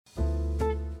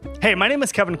Hey, my name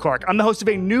is Kevin Clark. I'm the host of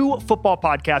a new football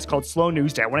podcast called Slow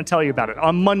News Day. I want to tell you about it.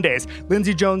 On Mondays,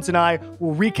 Lindsey Jones and I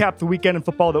will recap the weekend in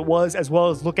football that was, as well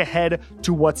as look ahead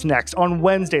to what's next. On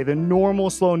Wednesday, the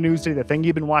normal Slow News Day, the thing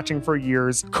you've been watching for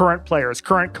years, current players,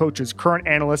 current coaches, current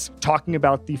analysts talking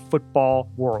about the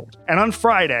football world. And on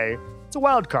Friday, it's a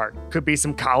wild card. Could be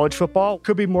some college football,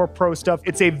 could be more pro stuff.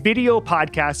 It's a video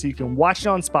podcast, so you can watch it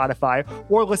on Spotify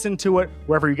or listen to it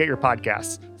wherever you get your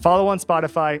podcasts. Follow on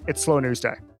Spotify. It's Slow News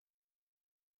Day.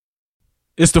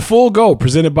 It's the Full Go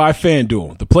presented by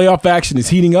FanDuel. The playoff action is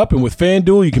heating up, and with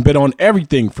FanDuel, you can bet on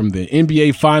everything from the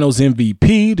NBA Finals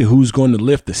MVP to who's going to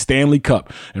lift the Stanley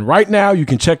Cup. And right now, you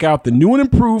can check out the new and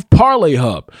improved Parlay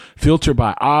Hub. Filter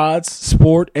by odds,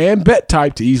 sport, and bet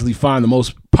type to easily find the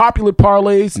most popular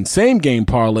parlays and same-game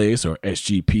parlays, or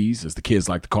SGPs as the kids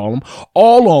like to call them,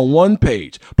 all on one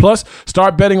page. Plus,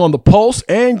 start betting on the pulse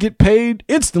and get paid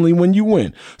instantly when you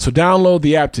win. So download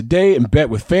the app today and bet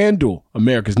with FanDuel,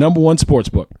 America's #1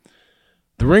 sportsbook.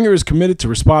 The Ringer is committed to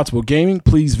responsible gaming.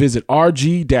 Please visit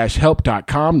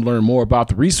rg-help.com to learn more about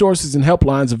the resources and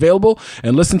helplines available,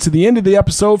 and listen to the end of the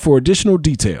episode for additional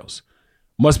details.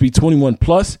 Must be 21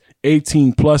 plus,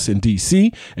 18 plus in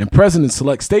D.C. and present in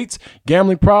select states.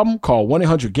 Gambling problem? Call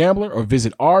 1-800-GAMBLER or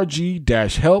visit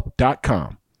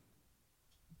rg-help.com.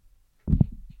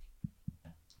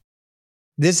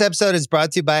 This episode is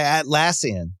brought to you by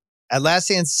Atlassian.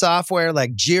 Atlassian software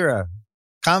like Jira,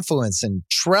 Confluence, and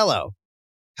Trello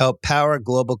help power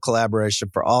global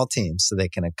collaboration for all teams so they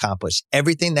can accomplish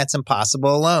everything that's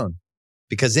impossible alone.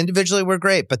 Because individually we're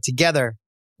great, but together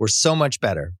we're so much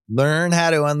better. Learn how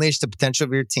to unleash the potential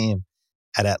of your team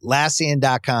at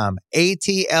Atlassian.com.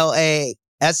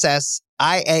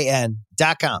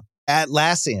 Atlassian.com.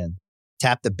 Atlassian.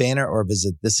 Tap the banner or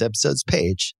visit this episode's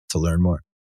page to learn more.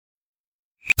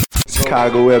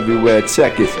 Chicago everywhere.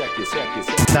 Check it.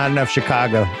 Not enough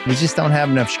Chicago. We just don't have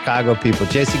enough Chicago people.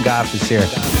 Jason Goff is here.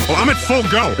 Well, I'm at Full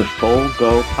Go. The Full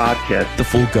Go Podcast. The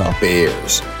Full Go.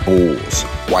 Bears, Bulls,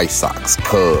 White Sox,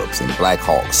 Cubs, and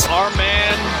Blackhawks. Our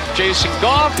man, Jason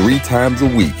Goff. 3 times a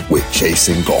week with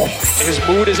Jason Goff. His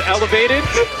mood is elevated.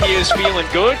 He is feeling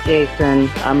good.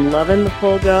 Jason, I'm loving the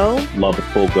Full Go. Love the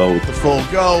Full Go. The Full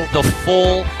Go. The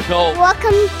Full Go.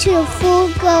 Welcome to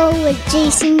Full Go with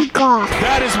Jason Goff.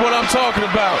 That is what I'm talking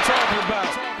about.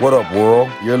 What up, world?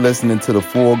 You're listening to The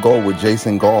Full Go with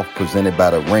Jason Goff, presented by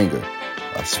The Ringer,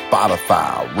 a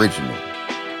Spotify original.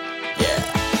 Yeah.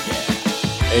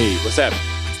 Hey, what's happening?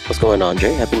 What's going on,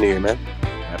 Jay? Happy New Year, man.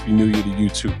 Happy New Year to you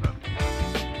too, man.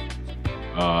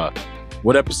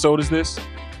 What episode is this?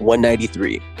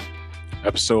 193.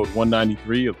 Episode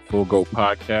 193 of the Full Go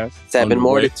Podcast. 7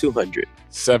 more to 200.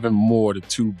 7 more to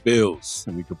 2 bills,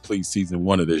 and we complete season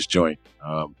 1 of this joint.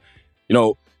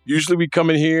 Usually we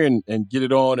come in here and get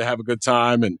it on and have a good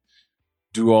time and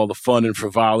do all the fun and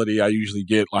frivolity. I usually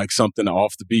get like something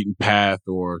off the beaten path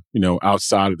or,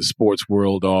 outside of the sports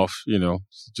world off,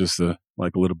 just a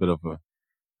little bit of a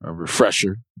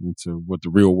refresher into what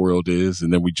the real world is.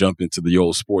 And then we jump into the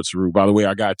old sports room. By the way,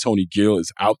 our guy Tony Gill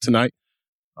is out tonight.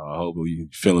 Hopefully you're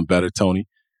feeling better, Tony.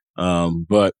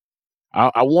 But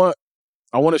I want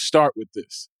to start with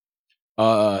this.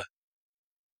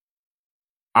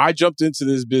 I jumped into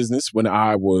this business when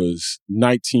I was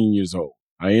 19 years old.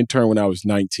 I interned when I was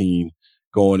 19,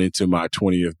 going into my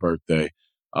 20th birthday.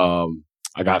 I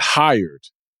got hired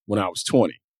when I was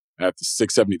 20 at the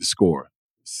 670 The Score.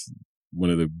 It's one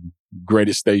of the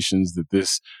greatest stations that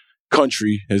this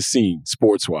country has seen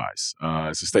sports-wise.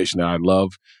 It's a station that I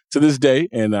love to this day,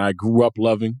 and I grew up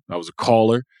loving. I was a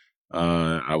caller.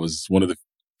 I was one of the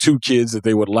 2 kids that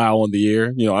they would allow on the air,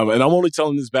 and I'm only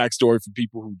telling this backstory for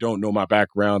people who don't know my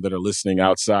background that are listening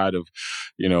outside of,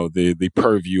 the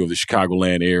purview of the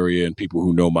Chicagoland area and people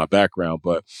who know my background.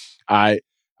 But I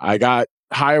got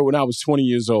hired when I was 20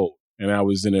 years old, and I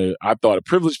was in I thought a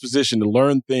privileged position to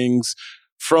learn things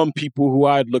from people who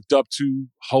I had looked up to,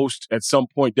 host at some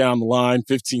point down the line,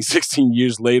 15, 16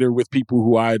 years later, with people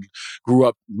who I grew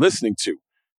up listening to,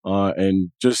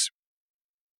 and just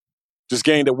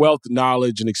gained a wealth of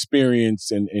knowledge and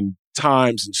experience and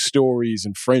times and stories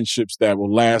and friendships that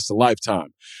will last a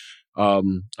lifetime.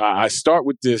 I start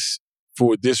with this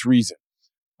for this reason.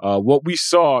 What we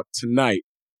saw tonight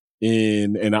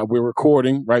we're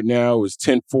recording right now is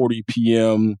 10:40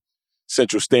 p.m.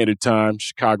 Central Standard Time,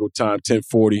 Chicago time,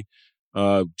 10:40.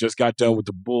 Just got done with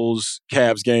the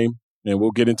Bulls-Cavs game, and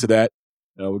we'll get into that.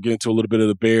 We'll get into a little bit of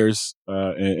the Bears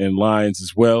and Lions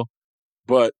as well.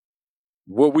 But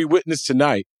what we witnessed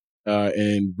tonight,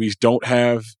 and we don't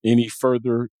have any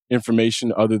further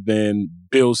information other than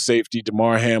Bills safety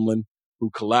Damar Hamlin, who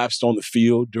collapsed on the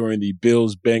field during the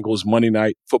Bills-Bengals Monday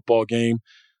night football game.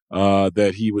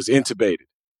 that he was intubated.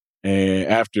 And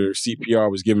after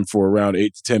CPR was given for around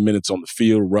 8 to 10 minutes on the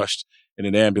field, rushed in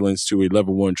an ambulance to a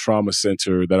level 1 trauma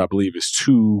center that I believe is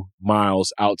 2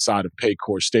 miles outside of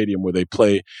Paycor Stadium where they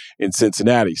play in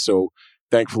Cincinnati. So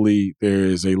thankfully there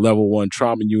is a level 1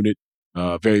 trauma unit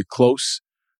very close.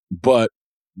 But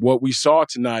what we saw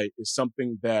tonight is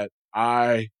something that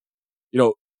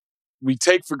we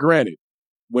take for granted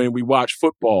when we watch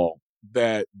football,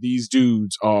 that these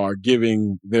dudes are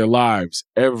giving their lives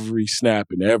every snap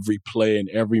and every play and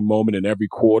every moment and every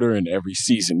quarter and every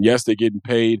season. Yes, they're getting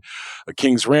paid a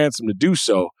king's ransom to do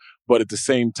so, but at the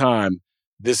same time,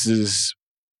 this is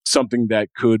something that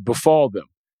could befall them.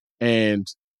 And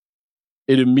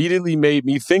it immediately made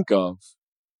me think of,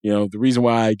 the reason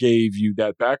why I gave you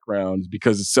that background is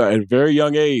because it's at a very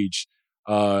young age,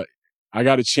 I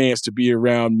got a chance to be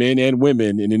around men and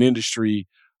women in an industry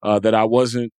that I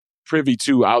wasn't privy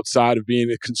to outside of being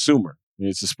a consumer. And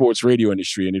it's the sports radio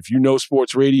industry. And if you know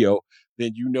sports radio,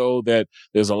 then you know that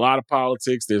there's a lot of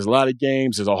politics, there's a lot of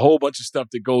games, there's a whole bunch of stuff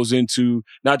that goes into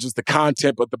not just the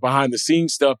content, but the behind the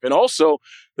scenes stuff, and also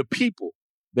the people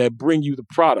that bring you the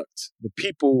product, the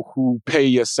people who pay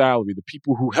your salary, the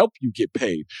people who help you get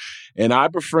paid. And I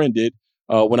befriended,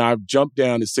 when I jumped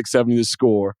down to 670 The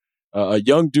Score, a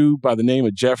young dude by the name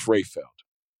of Jeff Rayfeld.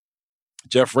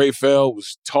 Jeff Rayfeld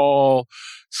was tall,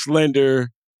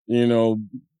 slender,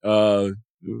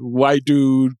 white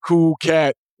dude, cool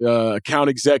cat, account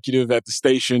executive at the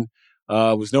station,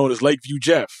 was known as Lakeview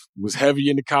Jeff, was heavy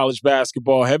into college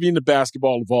basketball, heavy into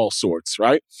basketball of all sorts,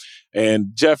 right? And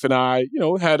Jeff and I,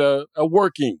 had a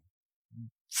working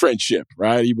friendship,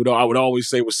 right? I would always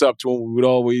say what's up to him. We would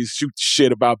always shoot the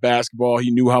shit about basketball.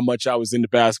 He knew how much I was into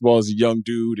basketball as a young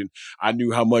dude, and I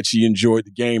knew how much he enjoyed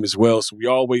the game as well. So we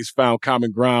always found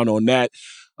common ground on that.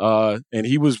 And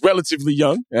he was relatively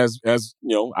young, as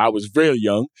I was very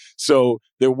young. So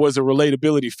there was a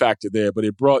relatability factor there, but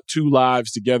it brought two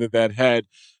lives together that had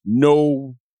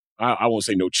I won't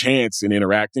say no chance in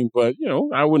interacting, but,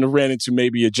 I wouldn't have ran into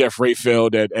maybe a Jeff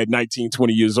Rayfeld at 19,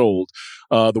 20 years old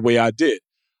the way I did.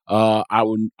 I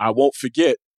won't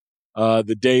forget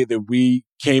the day that we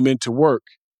came into work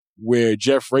where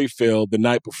Jeff Rayfeld the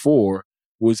night before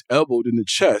was elbowed in the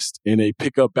chest in a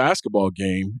pickup basketball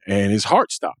game and his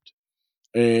heart stopped.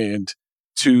 And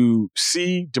to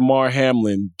see Damar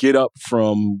Hamlin get up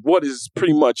from what is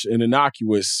pretty much an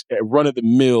innocuous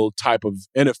run-of-the-mill type of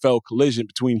NFL collision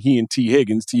between he and T.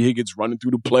 Higgins. T. Higgins running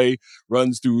through the play,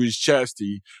 runs through his chest.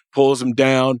 He pulls him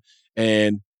down,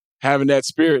 and having that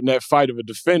spirit and that fight of a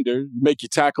defender, you make your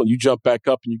tackle and you jump back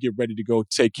up and you get ready to go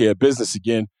take care of business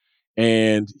again.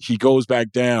 And he goes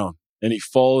back down and he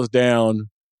falls down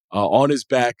on his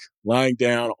back, lying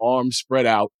down, arms spread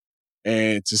out.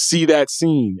 And to see that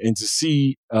scene and to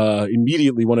see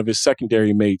immediately one of his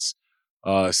secondary mates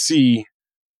see,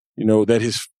 that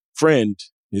his friend,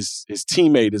 his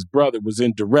teammate, his brother was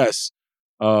in duress.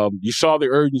 You saw the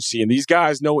urgency, and these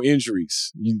guys know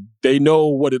injuries. They know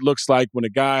what it looks like when a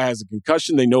guy has a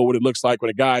concussion. They know what it looks like when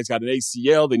a guy's got an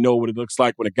ACL. They know what it looks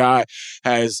like when a guy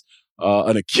has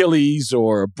an Achilles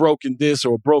or a broken this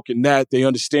or a broken that. They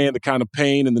understand the kind of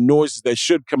pain and the noises that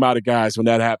should come out of guys when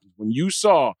that happens. When you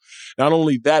saw not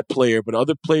only that player, but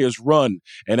other players run,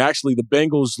 and actually the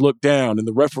Bengals looked down and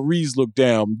the referees looked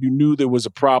down, you knew there was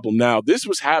a problem. Now, this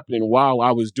was happening while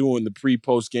I was doing the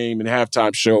pre-post game and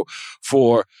halftime show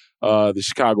for the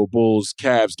Chicago Bulls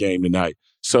Cavs game tonight.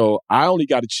 So I only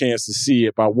got a chance to see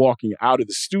it by walking out of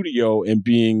the studio and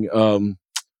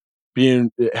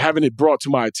having it brought to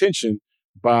my attention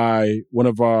by one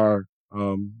of our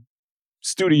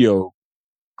studio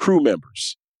crew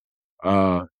members.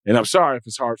 And I'm sorry if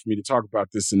it's hard for me to talk about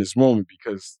this in this moment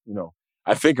because,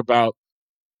 I think about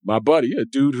my buddy, a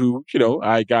dude who,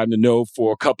 I had gotten to know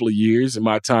for a couple of years in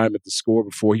my time at the Score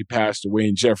before he passed away,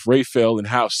 and Jeff Rayfeld, and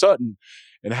how sudden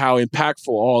and how impactful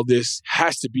all this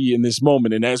has to be in this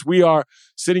moment. And as we are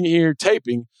sitting here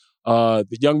taping,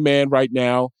 the young man right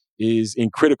now is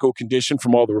in critical condition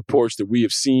from all the reports that we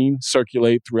have seen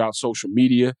circulate throughout social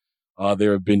media.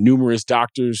 There have been numerous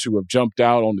doctors who have jumped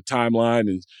out on the timeline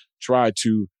and tried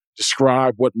to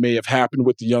describe what may have happened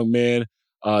with the young man.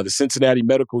 The Cincinnati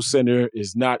Medical Center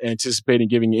is not anticipating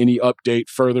giving any update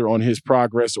further on his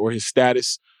progress or his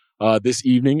status this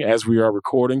evening as we are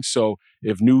recording. So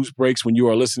if news breaks when you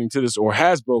are listening to this or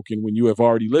has broken when you have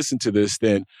already listened to this,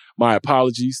 then my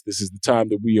apologies. This is the time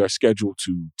that we are scheduled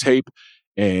to tape.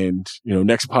 And,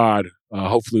 next pod,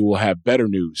 hopefully we'll have better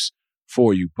news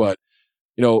for you. But,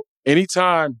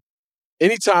 anytime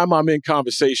I'm in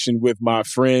conversation with my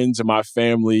friends and my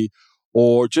family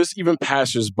or just even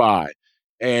passersby,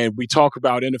 and we talk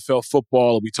about NFL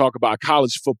football, we talk about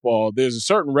college football, there's a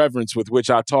certain reverence with which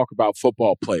I talk about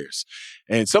football players.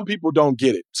 And some people don't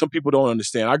get it. Some people don't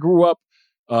understand. I grew up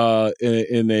I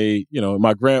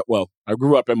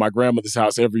grew up at my grandmother's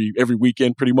house every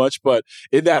weekend pretty much, but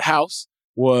in that house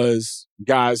was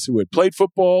guys who had played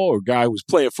football or a guy who was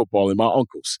playing football and my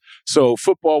uncles. So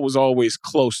football was always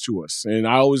close to us. And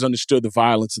I always understood the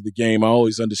violence of the game. I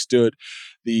always understood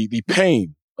the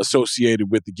pain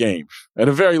associated with the game at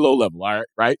a very low level,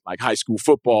 right? Like high school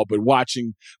football, but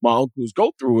watching my uncles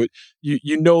go through it,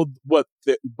 you know what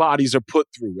the bodies are put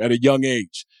through at a young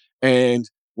age. And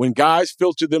when guys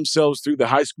filter themselves through the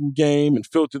high school game and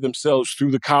filter themselves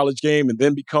through the college game and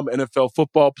then become NFL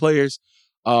football players,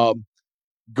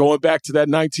 going back to that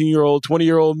 19-year-old,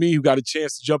 20-year-old me who got a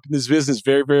chance to jump in this business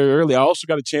very, very early, I also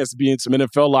got a chance to be in some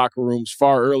NFL locker rooms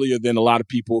far earlier than a lot of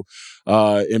people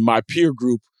in my peer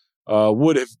group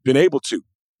would have been able to.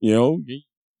 You know,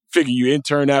 figure you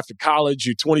intern after college,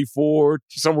 you're 24,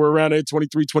 somewhere around there,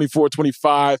 23, 24,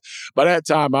 25. By that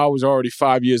time, I was already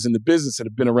 5 years in the business and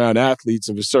have been around athletes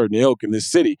of a certain ilk in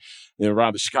this city, and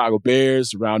around the Chicago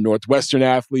Bears, around Northwestern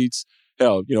athletes.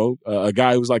 Hell, you know, a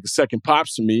guy who was like a second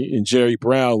pops to me, and Jerry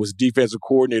Brown was defensive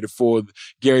coordinator for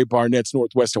Gary Barnett's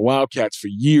Northwestern Wildcats for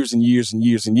years and years and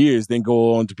years and years, then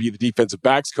go on to be the defensive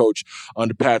backs coach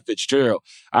under Pat Fitzgerald.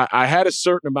 I had a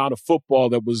certain amount of football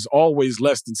that was always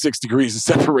less than 6 degrees of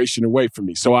separation away from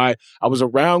me. So I was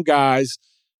around guys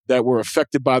that were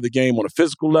affected by the game on a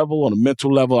physical level, on a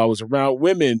mental level. I was around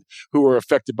women who were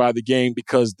affected by the game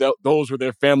because those were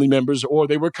their family members or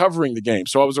they were covering the game.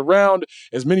 So I was around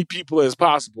as many people as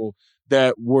possible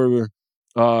that were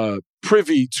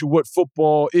privy to what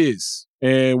football is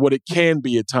and what it can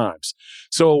be at times.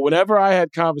 So whenever I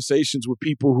had conversations with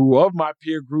people who were of my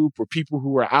peer group or people who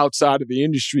were outside of the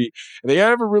industry, they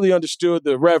never really understood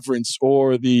the reverence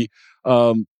or the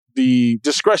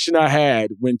discretion I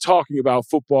had when talking about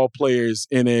football players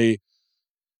in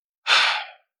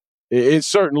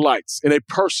certain lights, in a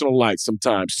personal light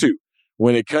sometimes too,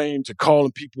 when it came to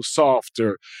calling people soft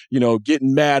or, you know,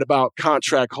 getting mad about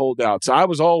contract holdouts. I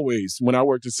was always, when I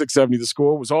worked at 670 The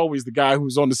Score, was always the guy who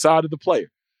was on the side of the player.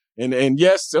 And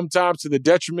yes, sometimes to the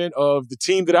detriment of the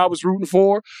team that I was rooting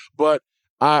for, but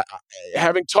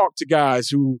having talked to guys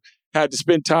who had to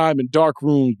spend time in dark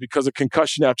rooms because of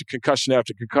concussion after concussion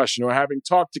after concussion, or having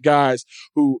talked to guys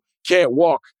who can't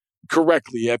walk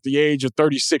correctly at the age of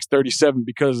 36, 37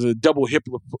 because of double hip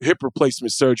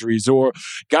replacement surgeries, or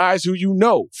guys who you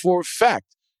know for a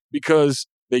fact because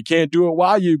they can't do it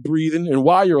while you're breathing and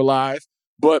while you're alive,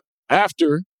 but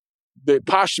after, they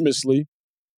posthumously,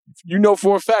 you know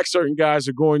for a fact certain guys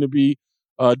are going to be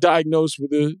diagnosed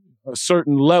with a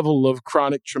certain level of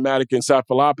chronic traumatic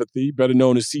encephalopathy, better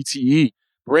known as CTE,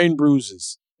 brain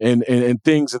bruises, and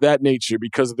things of that nature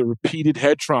because of the repeated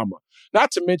head trauma.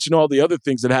 Not to mention all the other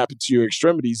things that happen to your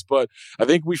extremities, but I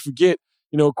think we forget,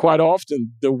 you know, quite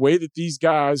often the way that these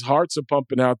guys' hearts are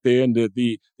pumping out there and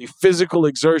the physical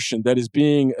exertion that is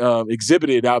being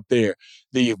exhibited out there,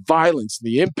 the violence,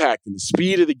 the impact, and the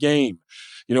speed of the game.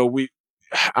 You know,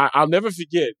 I'll never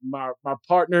forget my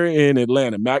partner in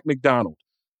Atlanta, Mac McDonald.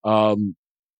 One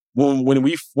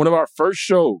of our first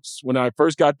shows, when I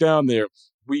first got down there,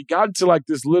 we got into like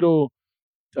this little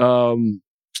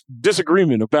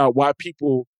disagreement about why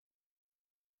people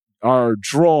are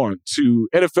drawn to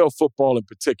NFL football in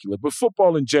particular, but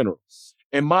football in general.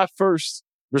 And my first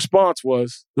response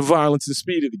was the violence and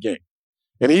speed of the game.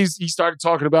 And he started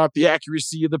talking about the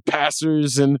accuracy of the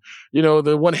passers and, you know,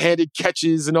 the one-handed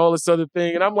catches and all this other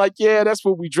thing. And I'm like, yeah, that's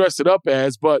what we dress it up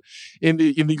as. But in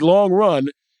the long run,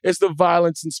 it's the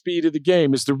violence and speed of the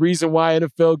game. It's the reason why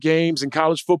NFL games and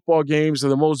college football games are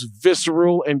the most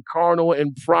visceral and carnal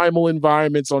and primal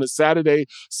environments on a Saturday,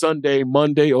 Sunday,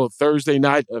 Monday, or Thursday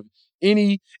night of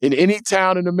in any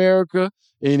town in America,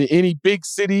 in any big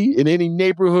city, in any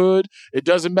neighborhood. It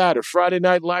doesn't matter. Friday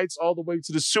Night Lights all the way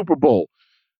to the Super Bowl.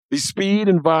 The speed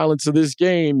and violence of this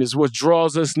game is what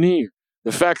draws us near.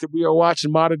 The fact that we are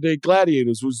watching modern-day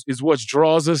gladiators is what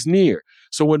draws us near.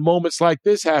 So when moments like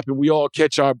this happen, we all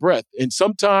catch our breath. And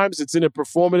sometimes it's in a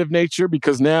performative nature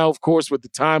because now, of course, with the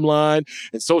timeline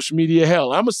and social media,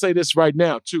 hell, I'm going to say this right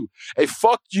now, too. Hey,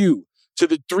 fuck you to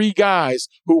the 3 guys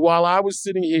who, while I was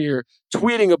sitting here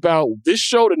tweeting about this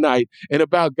show tonight and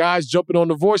about guys jumping on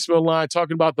the voicemail line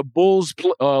talking about the Bulls'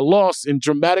 loss in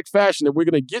dramatic fashion that we're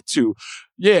going to get to.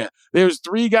 Yeah, there's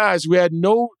 3 guys who had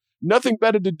nothing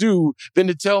better to do than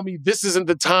to tell me this isn't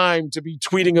the time to be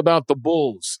tweeting about the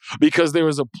Bulls because there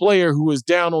is a player who is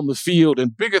down on the field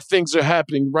and bigger things are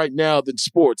happening right now than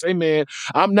sports. Hey, man,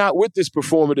 I'm not with this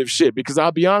performative shit because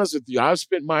I'll be honest with you. I've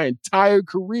spent my entire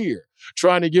career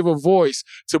trying to give a voice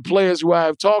to players who I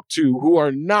have talked to who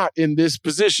are not in this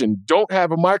position, don't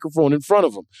have a microphone in front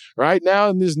of them. Right now,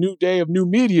 in this new day of new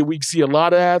media, we see a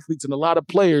lot of athletes and a lot of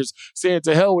players saying,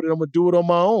 to hell with it, I'm going to do it on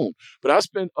my own. But I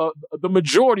spent the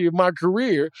majority of my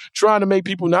career trying to make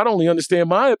people not only understand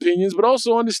my opinions, but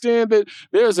also understand that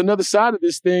there's another side of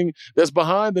this thing that's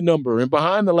behind the number and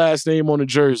behind the last name on the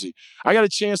jersey. I got a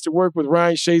chance to work with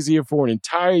Ryan Shazier for an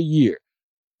entire year,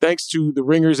 thanks to the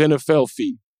Ringers NFL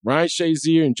feed. Ryan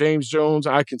Shazier and James Jones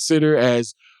I consider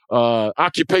as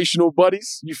occupational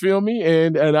buddies, you feel me?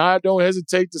 And I don't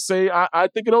hesitate to say I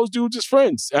think of those dudes as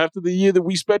friends after the year that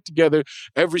we spent together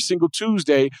every single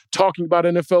Tuesday talking about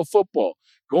NFL football,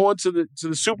 going to the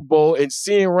Super Bowl and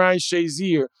seeing Ryan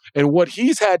Shazier and what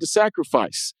he's had to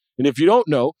sacrifice. And if you don't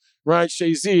know, Ryan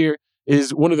Shazier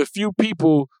is one of the few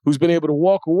people who's been able to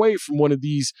walk away from one of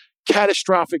these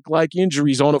catastrophic-like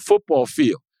injuries on a football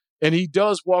field. And he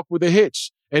does walk with a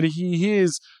hitch. And he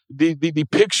is the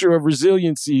picture of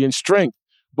resiliency and strength.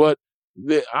 But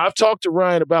I've talked to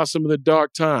Ryan about some of the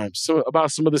dark times,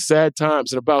 about some of the sad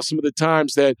times, and about some of the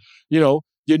times that,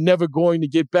 you're never going to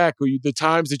get back, or the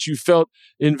times that you felt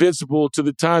invincible to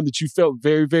the time that you felt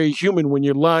very, very human when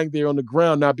you're lying there on the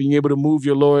ground, not being able to move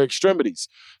your lower extremities.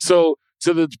 So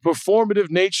to the performative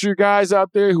nature guys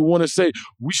out there who want to say,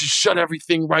 we should shut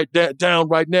everything down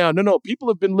right now. No, people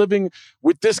have been living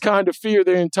with this kind of fear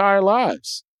their entire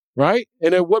lives, right?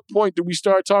 And at what point do we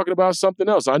start talking about something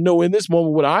else? I know in this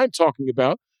moment what I'm talking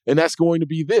about, and that's going to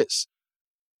be this.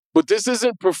 But this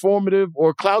isn't performative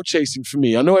or clout chasing for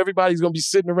me. I know everybody's going to be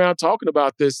sitting around talking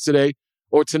about this today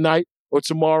or tonight or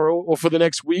tomorrow or for the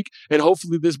next week, and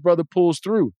hopefully this brother pulls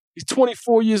through. He's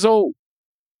 24 years old.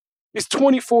 He's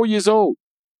 24 years old.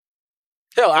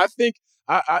 Hell, I think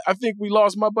we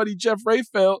lost my buddy Jeff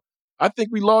Rayfeld. I think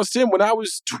we lost him when I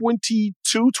was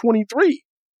 22, 23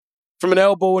 from an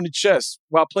elbow in the chest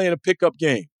while playing a pickup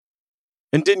game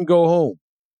and didn't go home.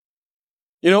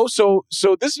 So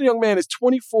this young man is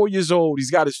 24 years old.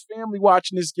 He's got his family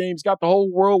watching this game. He's got the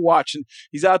whole world watching.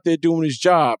 He's out there doing his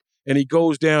job, and he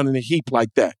goes down in a heap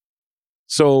like that.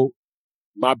 So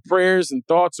my prayers and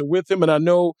thoughts are with him, and I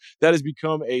know that has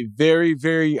become a very,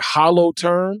 very hollow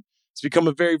term. It's become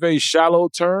a very, very shallow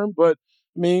term, but,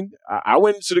 I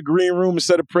went into the green room and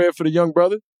said a prayer for the young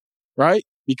brother, right?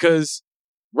 Because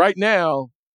right now,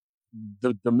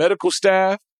 the medical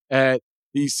staff at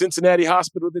the Cincinnati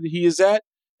hospital that he is at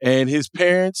and his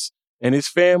parents and his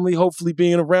family hopefully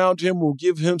being around him will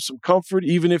give him some comfort,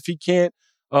 even if he can't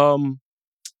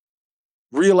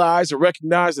realize or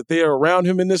recognize that they are around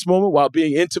him in this moment while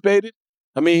being intubated.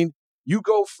 You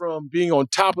go from being on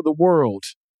top of the world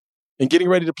and getting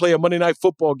ready to play a Monday Night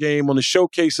Football game on the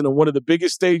showcase and on one of the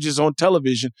biggest stages on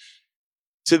television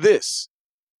to this.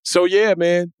 So, yeah,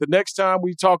 man, the next time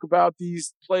we talk about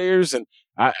these players, and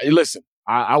I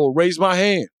will raise my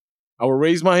hand. I will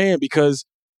raise my hand because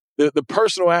the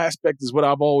personal aspect is what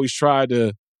I've always tried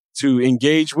to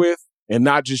engage with and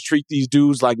not just treat these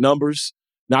dudes like numbers,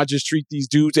 not just treat these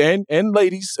dudes and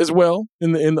ladies as well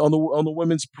on the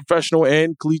women's professional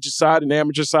and collegiate side and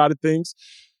amateur side of things.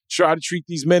 Try to treat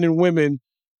these men and women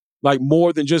like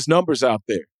more than just numbers out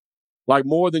there, like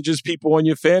more than just people on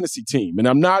your fantasy team. And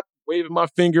I'm not waving my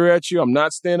finger at you. I'm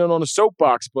not standing on a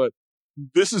soapbox, but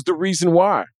this is the reason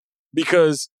why.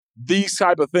 Because these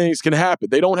type of things can happen.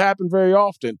 They don't happen very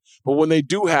often, but when they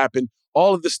do happen,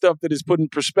 all of the stuff that is put in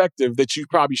perspective that you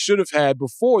probably should have had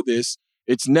before this,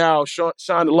 it's now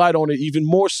shine a light on it even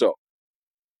more so.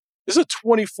 This is a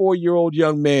 24-year-old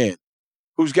young man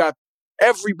who's got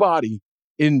everybody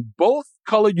in both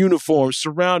colored uniforms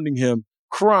surrounding him,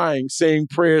 crying, saying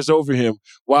prayers over him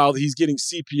while he's getting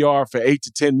CPR for 8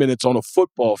 to 10 minutes on a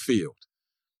football field.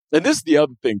 And this is the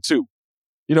other thing, too.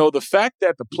 The fact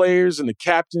that the players and the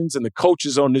captains and the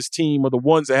coaches on this team are the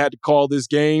ones that had to call this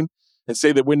game and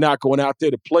say that we're not going out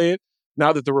there to play it,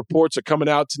 now that the reports are coming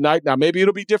out tonight. Now, maybe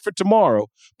it'll be different tomorrow,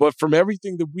 but from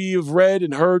everything that we have read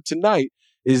and heard tonight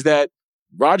is that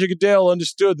Roger Goodell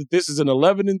understood that this is an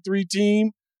 11-3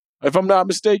 team, if I'm not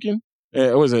mistaken.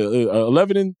 It was a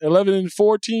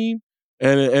 11-4 team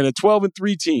and a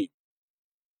 12-3 team,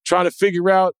 trying to figure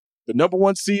out the number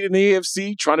one seed in the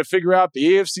AFC, trying to figure out the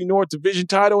AFC North Division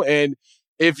title. And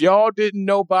if y'all didn't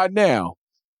know by now,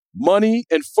 money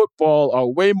and football are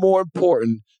way more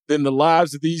important than the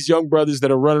lives of these young brothers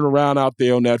that are running around out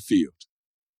there on that field.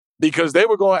 Because they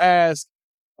were going to ask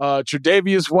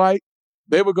Tre'Davious White,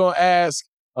 they were going to ask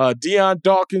Deion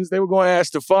Dawkins, they were going to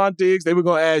ask Stephon Diggs, they were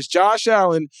going to ask Josh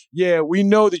Allen, yeah, we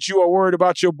know that you are worried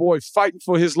about your boy fighting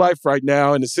for his life right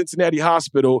now in the Cincinnati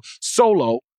hospital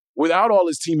solo, without all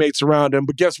his teammates around him.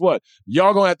 But guess what?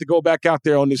 Y'all going to have to go back out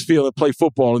there on this field and play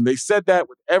football. And they said that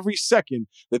with every second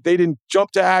that they didn't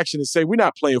jump to action and say, we're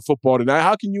not playing football tonight.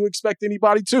 How can you expect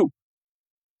anybody to?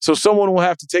 So someone will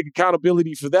have to take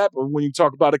accountability for that. But when you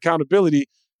talk about accountability,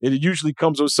 it usually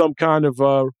comes with some kind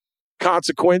of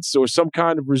consequence or some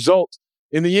kind of result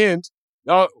in the end.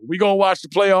 We're going to watch the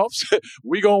playoffs.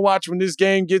 We're going to watch when this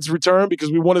game gets returned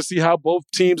because we want to see how both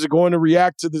teams are going to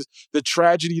react to the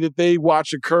tragedy that they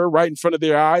watch occur right in front of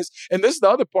their eyes. And this is the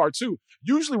other part, too.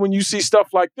 Usually when you see stuff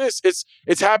like this,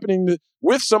 it's happening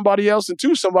with somebody else and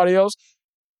to somebody else.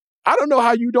 I don't know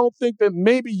how you don't think that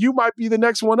maybe you might be the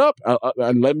next one up.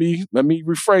 And let me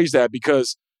rephrase that,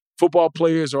 because football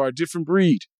players are a different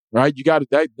breed, right? You got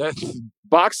that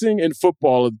boxing and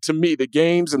football, to me, the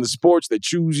games and the sports that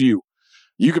choose you.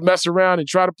 You can mess around and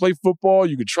try to play football.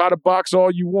 You can try to box all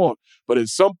you want. But at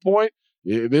some point,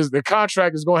 the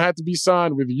contract is going to have to be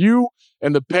signed with you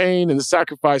and the pain and the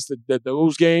sacrifice that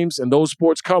those games and those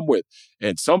sports come with.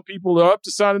 And some people are up to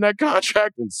signing that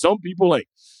contract and some people ain't.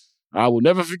 I will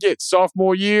never forget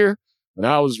sophomore year when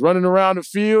I was running around the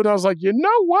field. I was like, you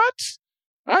know what?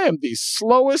 I am the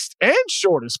slowest and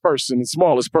shortest person and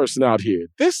smallest person out here.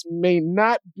 This may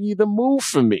not be the move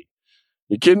for me.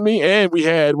 You kidding me? And we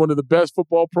had one of the best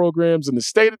football programs in the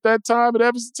state at that time at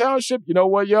Evanston Township. You know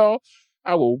what, y'all?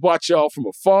 I will watch y'all from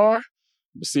afar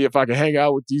to see if I can hang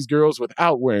out with these girls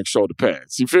without wearing shoulder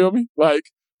pads. You feel me?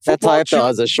 Like, that's how I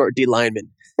felt as a short D lineman.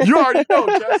 You already know,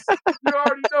 Jess. You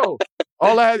already know.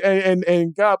 All that,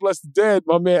 and God bless the dead,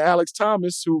 my man Alex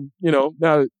Thomas, who, now,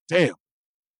 damn.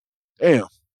 I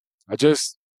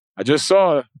just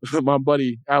saw my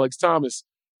buddy Alex Thomas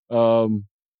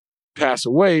pass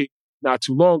away not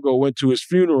too long ago, went to his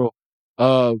funeral.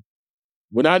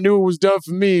 When I knew it was done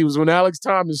for me, it was when Alex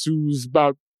Thomas, who was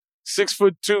about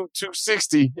 6'2",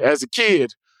 260 as a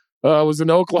kid, was in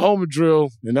the Oklahoma drill,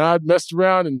 and I messed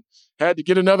around and had to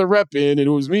get another rep in, and it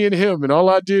was me and him, and all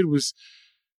I did was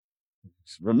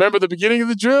remember the beginning of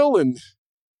the drill and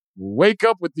wake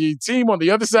up with the team on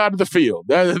the other side of the field.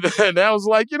 And I was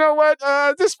like, you know what?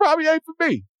 This probably ain't for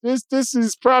me. This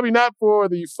is probably not for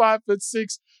the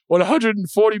 5'6",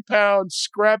 140-pound,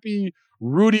 scrappy,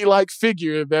 Rudy-like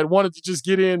figure that wanted to just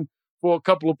get in for a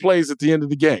couple of plays at the end of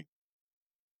the game.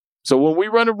 So when we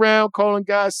run around calling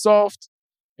guys soft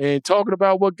and talking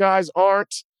about what guys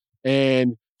aren't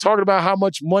and talking about how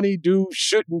much money dudes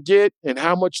shouldn't get and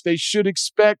how much they should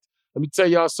expect, let me tell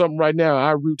y'all something right now.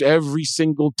 I root every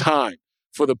single time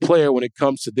for the player when it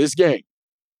comes to this game.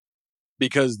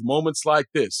 Because moments like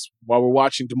this, while we're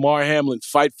watching Damar Hamlin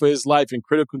fight for his life in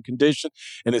critical condition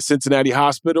in a Cincinnati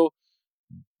hospital,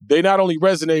 they not only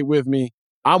resonate with me,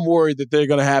 I'm worried that they're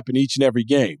going to happen each and every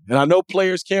game. And I know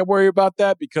players can't worry about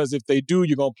that because if they do,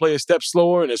 you're going to play a step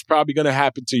slower and it's probably going to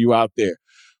happen to you out there.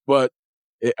 But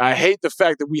I hate the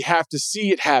fact that we have to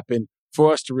see it happen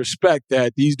for us to respect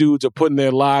that these dudes are putting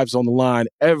their lives on the line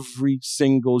every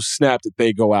single snap that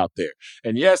they go out there.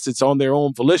 And yes, it's on their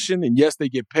own volition. And yes, they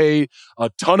get paid a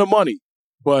ton of money.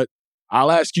 But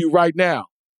I'll ask you right now,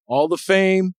 all the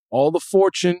fame, all the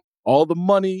fortune, all the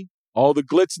money, all the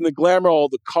glitz and the glamour, all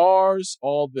the cars,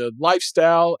 all the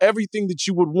lifestyle, everything that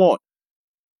you would want.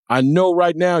 I know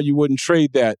right now you wouldn't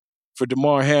trade that for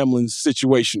Damar Hamlin's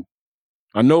situation.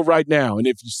 I know right now. And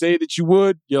if you say that you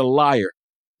would, you're a liar.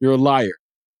 You're a liar.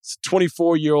 It's a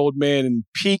 24-year-old man in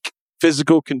peak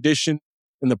physical condition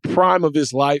in the prime of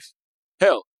his life.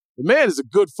 Hell, the man is a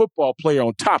good football player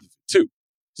on top of it, too.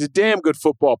 He's a damn good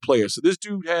football player. So this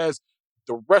dude has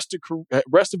the rest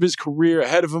of his career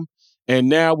ahead of him. And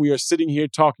now we are sitting here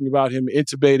talking about him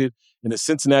intubated in a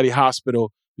Cincinnati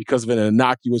hospital because of an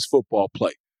innocuous football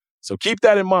play. So keep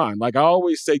that in mind. Like I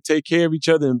always say, take care of each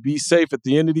other and be safe at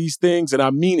the end of these things. And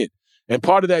I mean it. And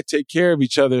part of that take care of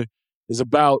each other is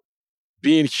about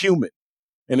being human.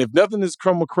 And if nothing has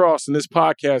come across in this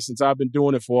podcast since I've been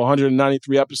doing it for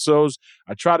 193 episodes,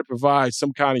 I try to provide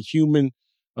some kind of humane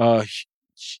or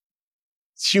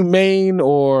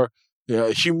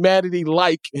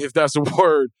humanity-like, if that's a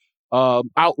word,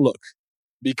 outlook.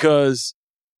 Because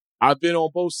I've been on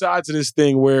both sides of this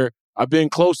thing where I've been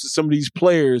close to some of these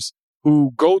players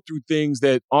who go through things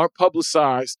that aren't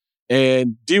publicized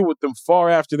and deal with them far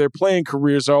after their playing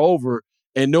careers are over.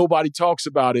 And nobody talks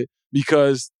about it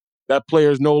because that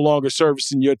player is no longer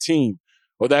servicing your team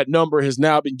or that number has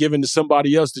now been given to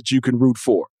somebody else that you can root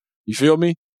for. You feel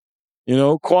me?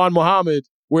 Quan Muhammad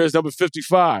wears number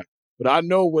 55, but I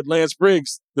know what Lance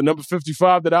Briggs, the number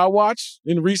 55 that I watch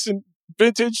in recent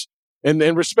vintage and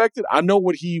respected, I know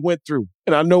what he went through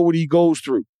and I know what he goes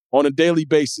through on a daily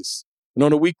basis and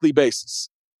on a weekly basis.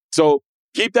 So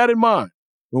keep that in mind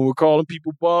when we're calling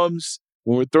people bums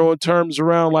when we're throwing terms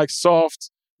around like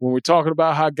soft, when we're talking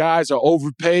about how guys are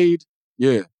overpaid,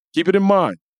 yeah, keep it in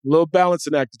mind. A little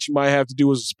balancing act that you might have to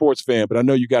do as a sports fan, but I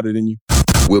know you got it in you.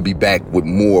 We'll be back with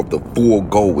more of the Full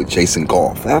Go with Jason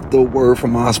Goff after a word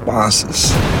from our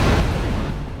sponsors.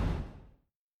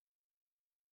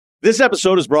 This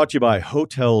episode is brought to you by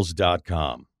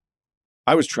Hotels.com.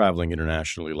 I was traveling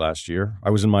internationally last year. I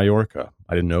was in Mallorca.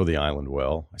 I didn't know the island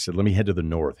well. I said, let me head to the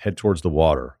north, head towards the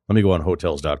water. Let me go on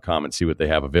Hotels.com and see what they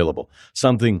have available.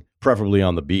 Something preferably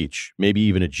on the beach, maybe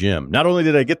even a gym. Not only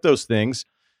did I get those things,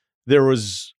 there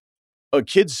was a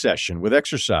kids session with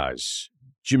exercise,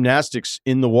 gymnastics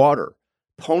in the water,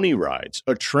 pony rides,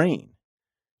 a train.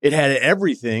 It had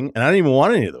everything, and I didn't even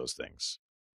want any of those things.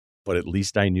 But at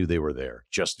least I knew they were there,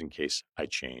 just in case I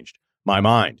changed my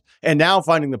mind. And now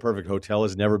finding the perfect hotel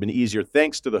has never been easier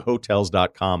thanks to the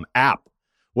Hotels.com app.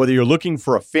 Whether you're looking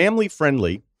for a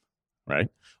family-friendly, right,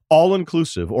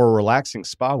 all-inclusive or a relaxing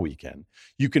spa weekend,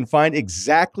 you can find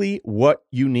exactly what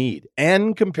you need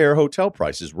and compare hotel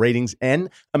prices, ratings,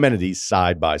 and amenities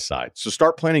side by side. So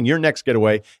start planning your next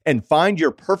getaway and find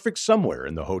your perfect somewhere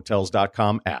in the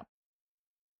Hotels.com app.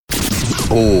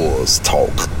 Bulls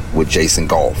Talk with Jason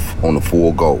Goff on the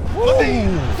Full Go.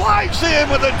 Flies in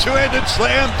with a two-handed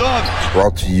slam dunk.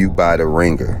 Brought to you by The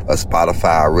Ringer, a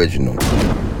Spotify original.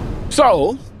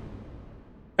 So,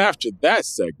 after that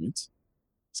segment,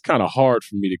 it's kind of hard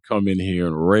for me to come in here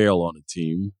and rail on a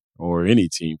team, or any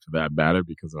team for that matter,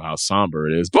 because of how somber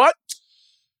it is. But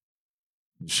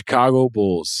the Chicago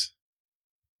Bulls,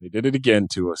 they did it again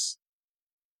to us.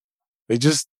 They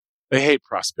hate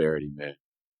prosperity, man.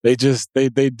 They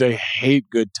hate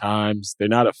good times. They're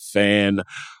not a fan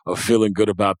of feeling good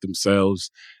about themselves.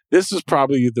 This is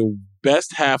probably the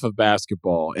best half of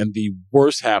basketball and the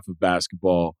worst half of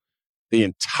basketball the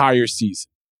entire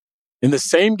season in the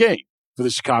same game for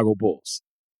the Chicago Bulls.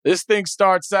 This thing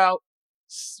starts out,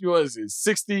 what is it,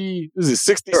 67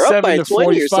 to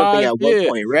 45? Or something at one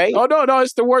point, right? Oh, no,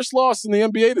 it's the worst loss in the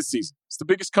NBA this season. It's the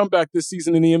biggest comeback this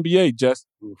season in the NBA, Jess.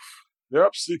 Oof. They're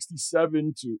up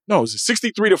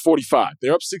 63 to 45.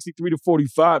 They're up 63 to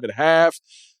 45 at half,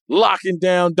 locking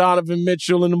down Donovan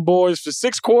Mitchell and them boys for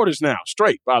 6 quarters now,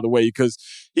 straight, by the way, because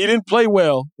he didn't play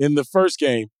well in the first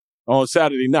game on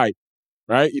Saturday night,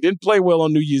 right? He didn't play well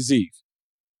on New Year's Eve.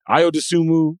 Ayo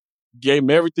Dosunmu gave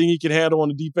him everything he could handle on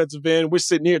the defensive end. We're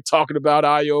sitting here talking about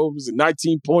Ayo. It was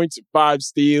 19 points and 5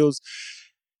 steals.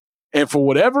 And for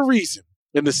whatever reason,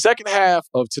 in the second half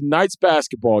of tonight's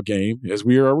basketball game, as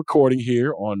we are recording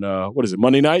here on,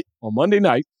 Monday night? On Monday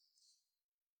night,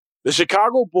 the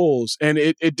Chicago Bulls, and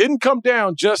it didn't come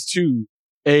down just to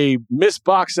a missed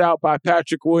box out by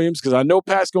Patrick Williams, because I know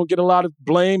Pat's going to get a lot of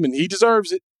blame, and he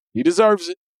deserves it. He deserves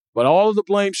it. But all of the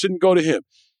blame shouldn't go to him.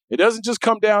 It doesn't just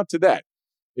come down to that.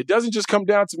 It doesn't just come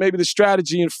down to maybe the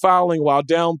strategy in fouling while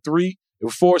down 3.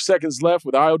 With 4 seconds left,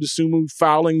 with Ayo Dosunmu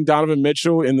fouling Donovan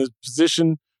Mitchell in the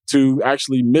position to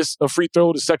actually miss a free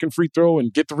throw, the second free throw,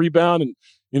 and get the rebound and,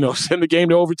 send the game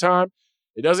to overtime.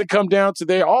 It doesn't come down to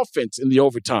their offense in the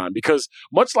overtime, because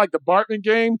much like the Bartman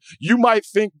game, you might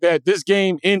think that this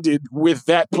game ended with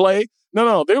that play.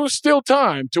 No, there was still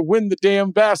time to win the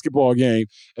damn basketball game,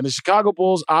 and the Chicago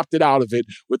Bulls opted out of it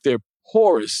with their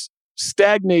porous,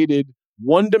 stagnated,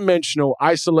 one-dimensional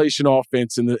isolation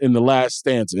offense in the last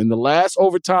stanza. In the last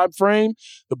overtime frame,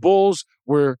 the Bulls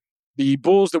were the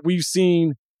Bulls that we've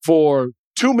seen for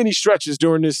too many stretches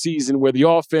during this season where the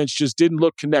offense just didn't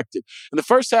look connected. In the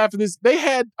first half of this, they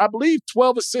had, I believe,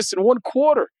 12 assists in 1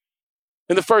 quarter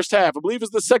in the first half. I believe it was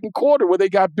the second quarter where they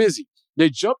got busy. They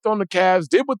jumped on the Cavs,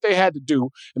 did what they had to do,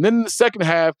 and then in the second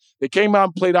half, they came out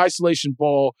and played isolation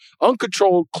ball,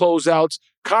 uncontrolled closeouts,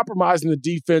 compromising the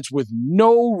defense with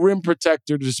no rim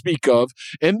protector to speak of.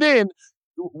 And then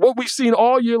what we've seen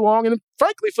all year long, and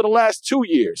frankly for the last 2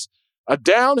 years, a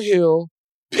downhill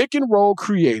pick-and-roll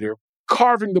creator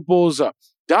carving the Bulls up.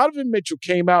 Donovan Mitchell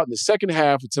came out in the second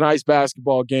half of tonight's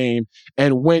basketball game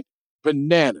and went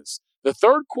bananas. The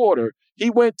third quarter, he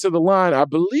went to the line, I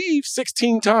believe,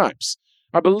 16 times.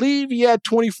 I believe he had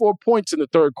 24 points in the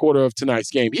third quarter of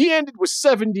tonight's game. He ended with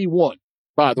 71,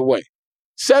 by the way.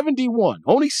 71.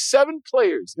 Only 7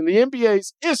 players in the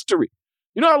NBA's history.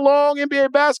 You know how long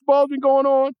NBA basketball has been going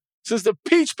on? Since the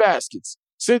Peach Baskets.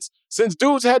 Since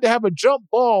dudes had to have a jump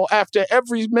ball after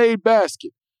every made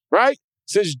basket, right?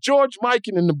 Since George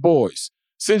Mikan and the boys.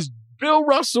 Since Bill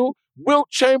Russell, Wilt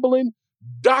Chamberlain,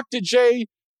 Dr. J,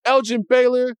 Elgin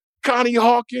Baylor, Connie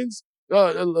Hawkins,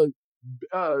 Bernard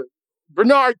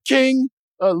King,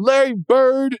 Larry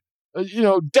Bird,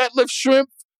 Detlef Schrempf,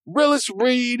 Willis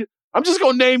Reed. I'm just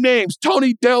going to name names.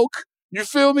 Tony Delk, you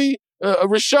feel me?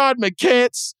 Rashad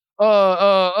McCants,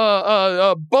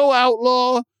 Bo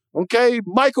Outlaw, okay,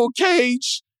 Michael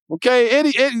Cage, okay,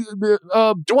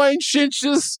 Dwayne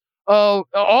Shinches,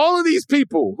 all of these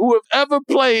people who have ever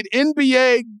played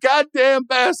NBA goddamn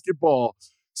basketball,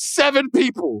 7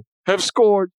 people have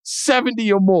scored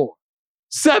 70 or more.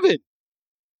 7.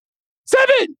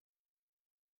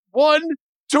 1,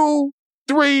 2,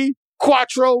 3,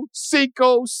 cuatro,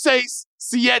 cinco, seis,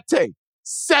 siete.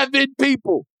 7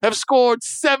 people have scored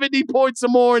 70 points or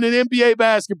more in an NBA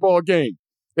basketball game.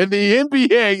 And the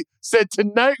NBA said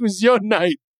tonight was your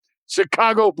night,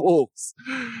 Chicago Bulls.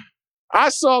 I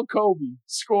saw Kobe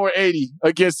score 80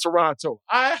 against Toronto.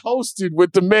 I hosted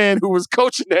with the man who was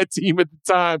coaching that team at the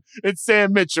time, it's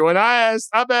Sam Mitchell. And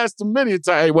I've asked him many a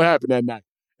time, hey, what happened that night?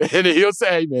 And he'll say,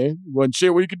 hey, man, wasn't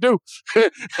sure what you could do.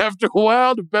 After a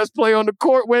while, the best player on the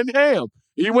court went ham.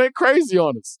 He went crazy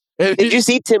on us. And Did you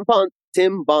see Tim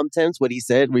Bontemps, what he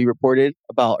said, we reported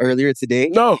about earlier today?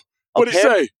 No. What did he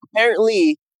say?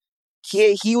 Apparently,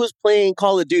 he was playing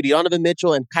Call of Duty. Donovan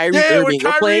Mitchell and Kyrie Irving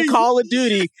were playing Call of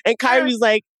Duty. And Kyrie's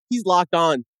like, he's locked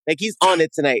on. Like, he's on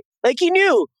it tonight. Like, he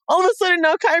knew. All of a sudden,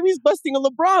 now Kyrie's busting a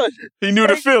LeBron. He knew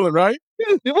the feeling, right?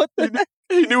 What the heck?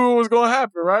 He knew what was going to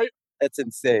happen, right? That's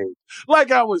insane.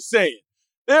 Like I was saying,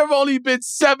 there have only been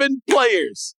 7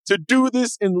 players to do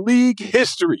this in league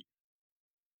history.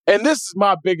 And this is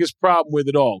my biggest problem with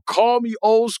it all. Call me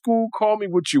old school, call me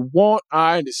what you want.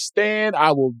 I understand.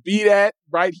 I will be that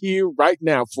right here, right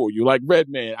now for you. Like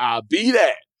Redman, I'll be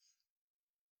that.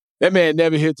 That man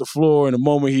never hit the floor in a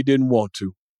moment he didn't want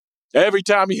to. Every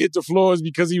time he hit the floor is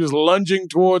because he was lunging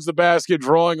towards the basket,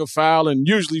 drawing a foul, and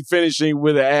usually finishing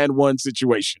with an and one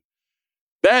situation.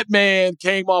 That man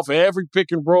came off of every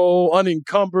pick and roll,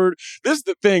 unencumbered. This is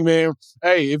the thing, man.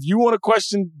 Hey, if you want to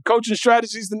question coaching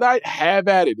strategies tonight, have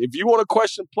at it. If you want to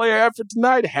question player effort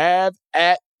tonight, have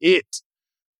at it.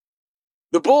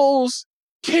 The Bulls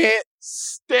can't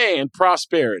stand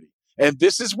prosperity. And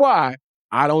this is why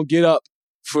I don't get up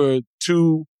for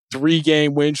 2-3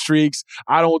 game win streaks.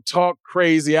 I don't talk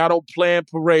crazy. I don't plan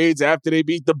parades after they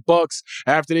beat the Bucks,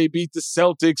 after they beat the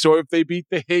Celtics, or if they beat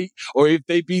the Heat, or if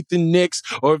they beat the Knicks,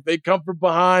 or if they come from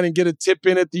behind and get a tip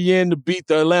in at the end to beat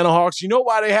the Atlanta Hawks. You know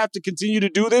why they have to continue to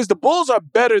do this? The Bulls are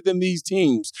better than these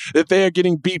teams that they are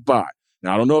getting beat by.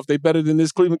 Now, I don't know if they're better than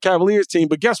this Cleveland Cavaliers team,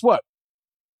 but guess what?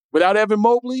 Without Evan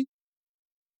Mobley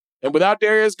and without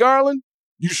Darius Garland,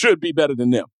 you should be better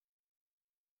than them.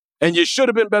 And you should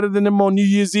have been better than them on New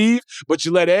Year's Eve, but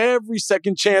you let every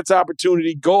second chance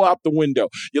opportunity go out the window.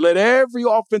 You let every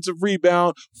offensive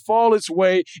rebound fall its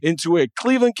way into a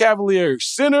Cleveland Cavaliers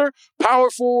center,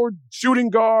 power forward, shooting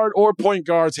guard, or point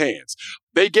guard's hands.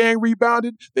 They gang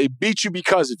rebounded. They beat you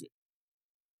because of it.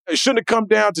 It shouldn't have come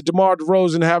down to DeMar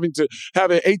DeRozan having to have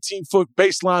an 18-foot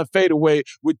baseline fadeaway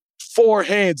with 4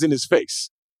 hands in his face.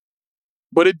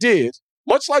 But it did.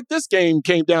 Much like this game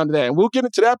came down to that. And we'll get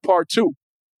into that part too.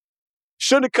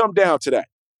 Shouldn't have come down to that.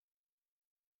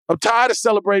 I'm tired of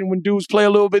celebrating when dudes play a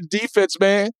little bit of defense,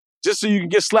 man, just so you can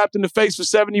get slapped in the face for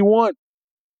 71.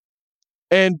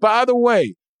 And by the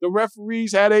way, the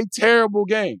referees had a terrible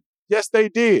game. Yes, they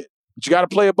did. But you got to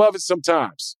play above it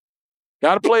sometimes.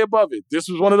 Got to play above it. This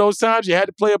was one of those times you had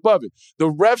to play above it. The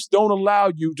refs don't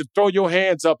allow you to throw your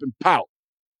hands up and pout.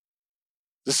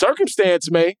 The circumstance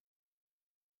may,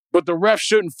 but the ref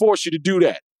shouldn't force you to do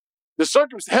that. The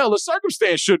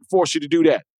circumstance shouldn't force you to do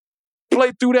that.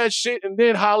 Play through that shit and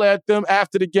then holler at them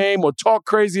after the game or talk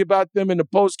crazy about them in the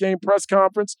post-game press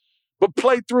conference, but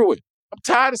play through it. I'm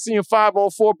tired of seeing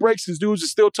 5-on-4 breaks because dudes are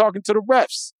still talking to the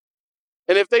refs.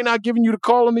 And if they're not giving you the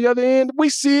call on the other end, we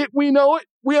see it, we know it,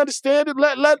 we understand it.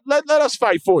 Let us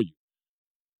fight for you.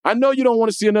 I know you don't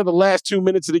want to see another last 2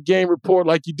 minutes of the game report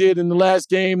like you did in the last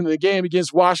game and the game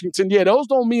against Washington. Yeah, those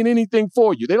don't mean anything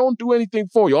for you. They don't do anything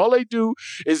for you. All they do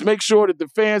is make sure that the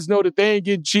fans know that they ain't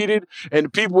getting cheated and the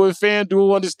people at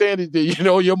FanDuel understand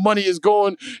that, your money is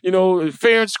going,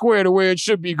 fair and square to where it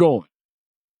should be going.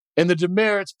 And the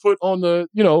demerits put on the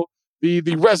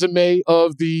resume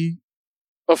of the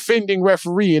offending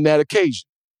referee in that occasion.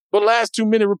 But last 2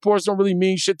 minute reports don't really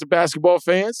mean shit to basketball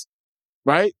fans,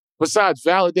 right? Besides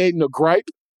validating a gripe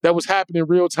that was happening in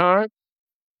real time.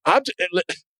 I'm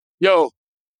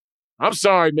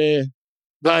sorry, man.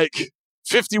 Like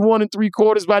 51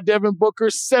 3/4 by Devin Booker,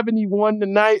 71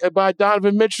 tonight by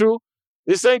Donovan Mitchell.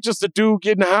 This ain't just a dude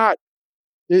getting hot.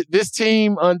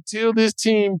 Until this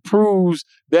team proves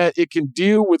that it can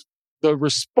deal with the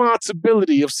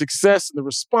responsibility of success and the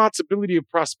responsibility of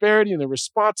prosperity and the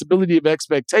responsibility of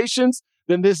expectations,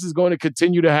 then this is going to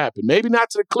continue to happen. Maybe not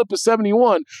to the clip of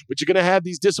 71, but you're going to have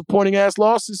these disappointing-ass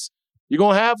losses. You're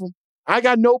going to have them. I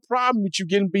got no problem with you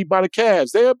getting beat by the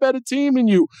Cavs. They're a better team than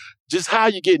you. just how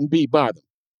you're getting beat by them.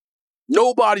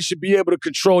 Nobody should be able to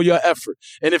control your effort.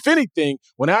 And if anything,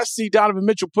 when I see Donovan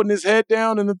Mitchell putting his head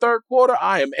down in the third quarter,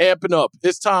 I am amping up.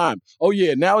 It's time. Oh,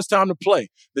 yeah, now it's time to play.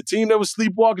 The team that was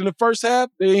sleepwalking in the first half,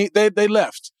 they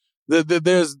left.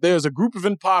 There's a group of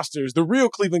imposters. The real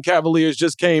Cleveland Cavaliers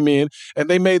just came in, and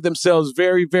they made themselves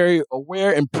very, very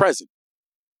aware and present.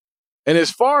 And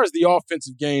as far as the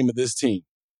offensive game of this team,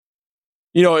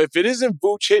 if it isn't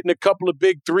Vooch hitting a couple of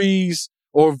big threes,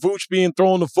 or Vooch being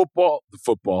thrown the football,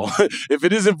 if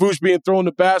it isn't Vooch being thrown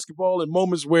the basketball in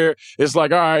moments where it's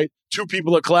like, all right, 2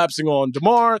 people are collapsing on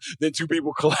DeMar, then 2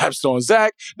 people collapsed on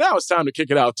Zach. Now it's time to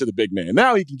kick it out to the big man.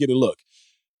 Now he can get a look.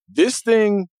 This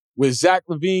thing with Zach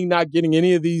LaVine not getting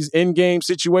any of these in-game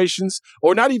situations,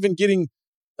 or not even getting,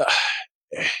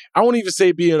 I won't even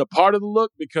say being a part of the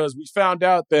look, because we found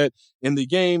out that in the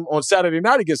game on Saturday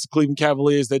night against the Cleveland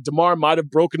Cavaliers that DeMar might have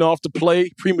broken off the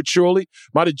play prematurely,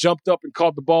 might have jumped up and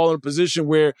caught the ball in a position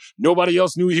where nobody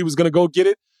else knew he was going to go get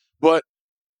it. But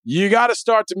you got to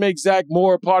start to make Zach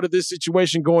more a part of this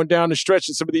situation going down the stretch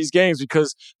in some of these games,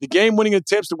 because the game-winning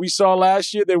attempts that we saw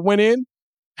last year that went in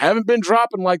haven't been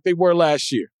dropping like they were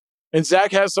last year. And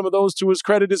Zach has some of those to his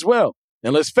credit as well.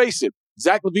 And let's face it,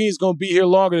 Zach LaVine is going to be here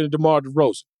longer than DeMar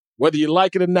DeRozan, whether you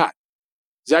like it or not.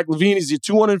 Zach LaVine is your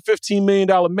 $215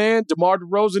 million man. DeMar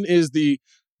DeRozan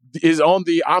is on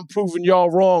the I'm proving y'all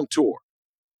wrong tour.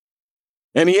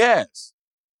 And he has.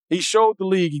 He showed the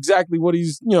league exactly what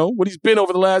he's been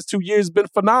over the last 2 years. Has been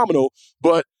phenomenal.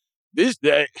 But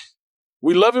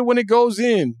we love it when it goes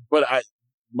in. But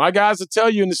my guys will tell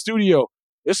you in the studio,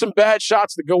 there's some bad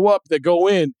shots that go up that go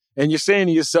in. And you're saying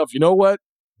to yourself, you know what?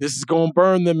 This is going to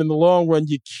burn them in the long run.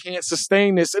 You can't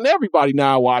sustain this. And everybody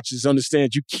now watches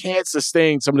understands you can't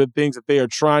sustain some of the things that they are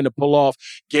trying to pull off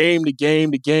game to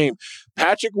game to game.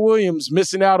 Patrick Williams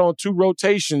missing out on 2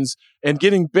 rotations and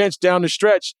getting benched down the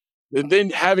stretch, and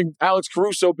then having Alex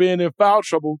Caruso being in foul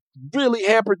trouble really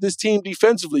hampered this team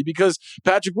defensively, because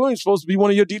Patrick Williams is supposed to be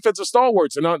one of your defensive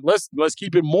stalwarts. And let's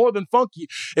keep it more than funky.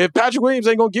 If Patrick Williams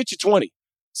ain't going to get you 20,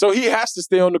 so he has to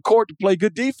stay on the court to play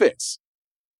good defense.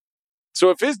 So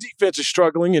if his defense is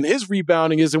struggling and his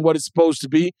rebounding isn't what it's supposed to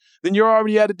be, then you're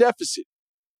already at a deficit.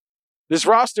 This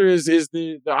roster is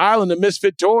the island of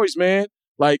misfit toys, man.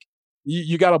 Like,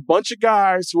 you got a bunch of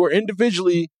guys who are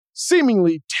individually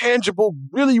seemingly tangible,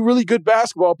 really, really good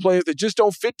basketball players that just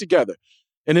don't fit together.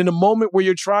 And in a moment where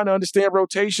you're trying to understand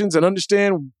rotations and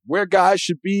understand where guys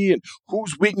should be and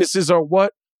whose weaknesses are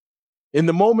what, in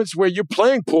the moments where you're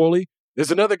playing poorly,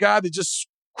 there's another guy that just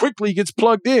quickly gets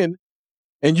plugged in,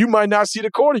 and you might not see the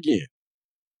court again.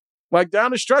 Like,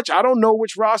 down the stretch, I don't know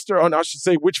which roster, or I should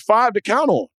say which 5 to count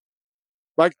on.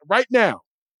 Like, right now,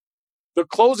 the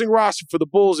closing roster for the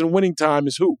Bulls in winning time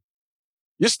is who?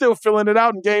 You're still filling it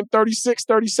out in game 36,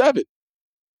 37.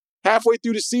 Halfway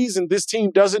through the season, this team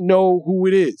doesn't know who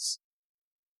it is.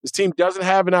 This team doesn't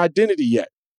have an identity yet.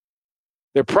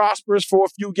 They're prosperous for a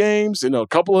few games, and a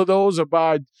couple of those are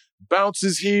by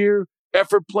bounces here,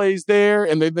 effort plays there,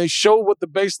 and then they show what the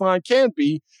baseline can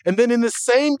be. And then in the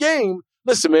same game,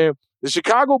 listen, man, the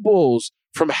Chicago Bulls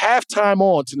from halftime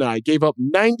on tonight gave up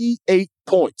 98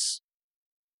 points.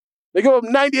 They gave up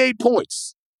 98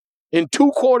 points in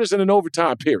 2 quarters and an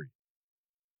overtime period.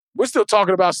 We're still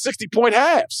talking about 60-point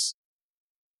halves.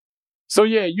 So,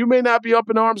 yeah, you may not be up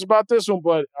in arms about this one,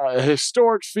 but a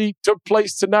historic feat took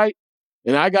place tonight,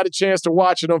 and I got a chance to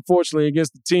watch it, unfortunately,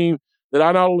 against the team that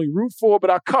I not only root for, but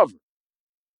I cover.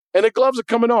 And the gloves are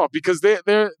coming off because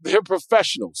they're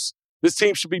professionals. This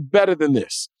team should be better than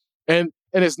this. And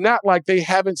it's not like they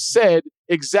haven't said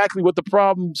exactly what the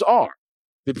problems are.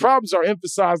 The problems are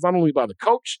emphasized not only by the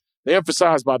coach, they're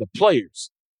emphasized by the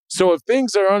players. So if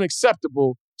things are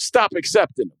unacceptable, stop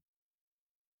accepting them.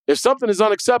 If something is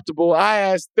unacceptable, I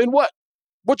ask, then what?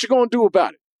 What you going to do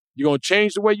about it? You going to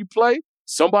change the way you play?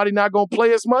 Somebody not going to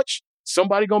play as much?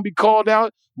 Somebody going to be called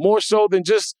out more so than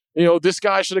just, this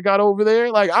guy should have got over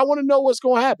there? Like, I want to know what's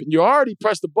going to happen. You already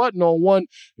pressed the button on one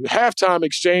halftime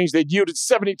exchange that yielded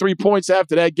 73 points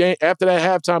after that game, after that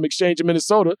halftime exchange in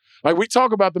Minnesota. Like, we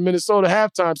talk about the Minnesota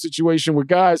halftime situation where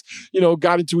guys,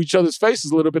 got into each other's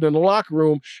faces a little bit in the locker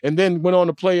room and then went on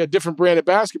to play a different brand of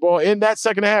basketball. In that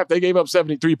second half, they gave up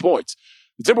 73 points.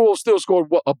 The Timberwolves still scored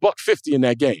 $150 in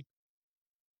that game.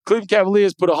 Cleveland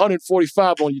Cavaliers put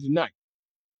 145 on you tonight.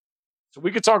 So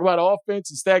we could talk about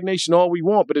offense and stagnation all we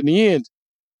want, but in the end,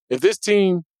 if this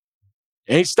team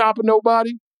ain't stopping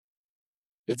nobody,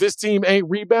 if this team ain't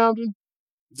rebounding,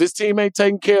 if this team ain't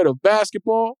taking care of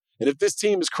basketball, and if this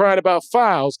team is crying about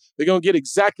fouls, they're going to get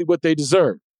exactly what they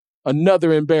deserve.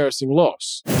 Another embarrassing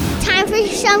loss. Time for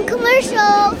some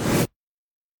commercials.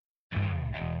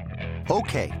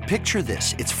 Okay, picture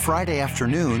this. It's Friday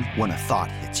afternoon when a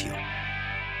thought hits you.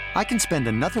 I can spend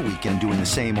another weekend doing the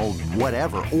same old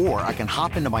whatever, or I can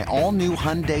hop into my all-new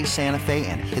Hyundai Santa Fe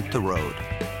and hit the road.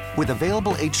 With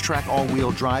available H-Track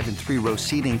all-wheel drive and 3-row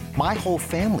seating, my whole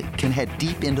family can head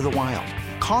deep into the wild.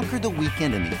 Conquer the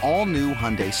weekend in the all-new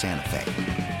Hyundai Santa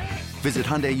Fe. Visit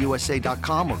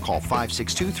HyundaiUSA.com or call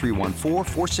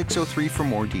 562-314-4603 for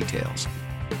more details.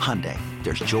 Hyundai,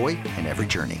 there's joy in every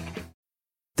journey.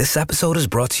 This episode is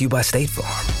brought to you by State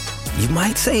Farm. You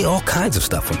might say all kinds of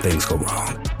stuff when things go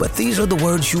wrong, but these are the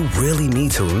words you really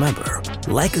need to remember.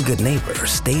 Like a good neighbor,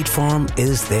 State Farm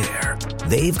is there.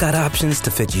 They've got options to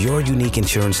fit your unique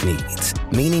insurance needs,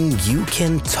 meaning you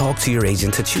can talk to your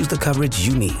agent to choose the coverage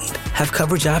you need. Have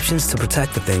coverage options to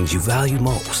protect the things you value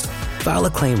most. File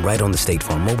a claim right on the State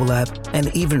Farm mobile app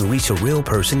and even reach a real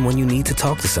person when you need to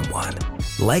talk to someone.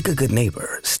 Like a good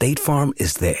neighbor, State Farm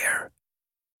is there.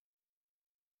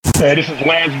 Hey, this is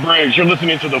Lance Briggs. You're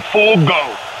listening to The Full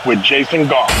Go with Jason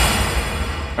Goff.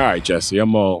 All right, Jesse,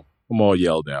 I'm all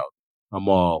yelled out. I'm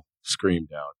all screamed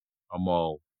out. I'm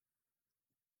all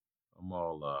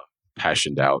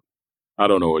passioned out. I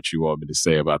don't know what you want me to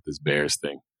say about this Bears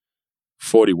thing.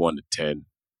 41-10.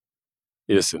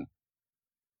 Listen,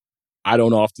 I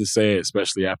don't often say it,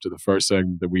 especially after the first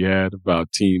segment that we had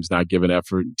about teams not giving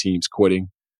effort and teams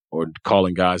quitting or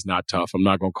calling guys not tough. I'm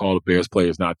not going to call the Bears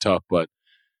players not tough, but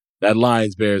that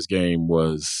Lions-Bears game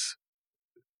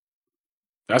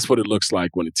that's what it looks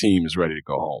like when a team is ready to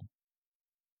go home.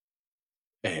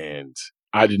 And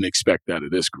I didn't expect that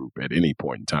of this group at any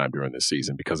point in time during this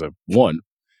season because of, one,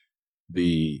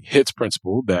 the hits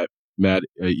principle that Matt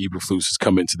Eberflus has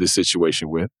come into this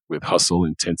situation with hustle,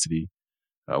 intensity,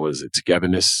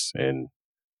 togetherness, and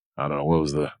I don't know, what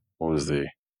was the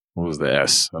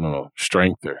S? I don't know,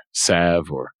 strength or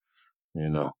salve or,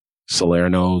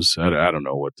 Salerno's. I don't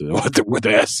know what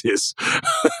the S is.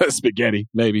 Spaghetti,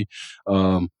 maybe.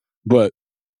 But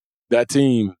that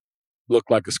team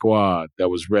looked like a squad that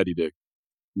was ready to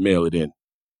mail it in.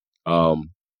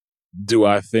 Do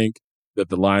I think that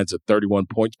the Lions are 31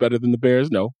 points better than the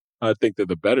Bears? No. I think they're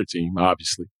the better team,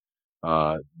 obviously.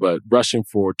 But rushing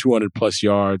for 200-plus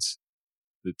yards,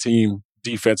 the team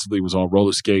defensively was on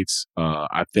roller skates.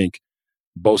 I think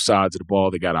both sides of the ball,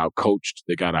 they got out-coached,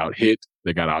 they got out-hit,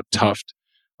 they got out-toughed.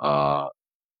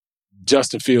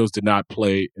 Justin Fields did not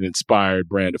play an inspired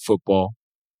brand of football.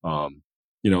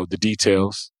 The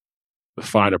details, the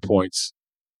finer points,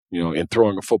 in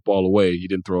throwing a football away, he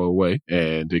didn't throw it away,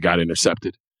 and it got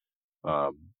intercepted. I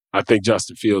think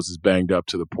Justin Fields is banged up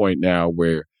to the point now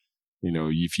where,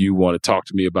 if you want to talk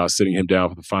to me about sitting him down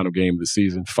for the final game of the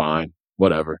season, fine,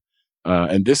 whatever.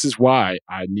 And this is why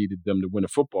I needed them to win a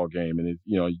football game. And,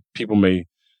 people may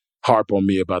harp on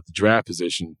me about the draft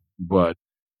position, but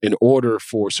in order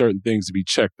for certain things to be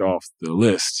checked off the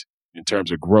list in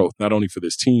terms of growth, not only for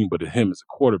this team, but him as a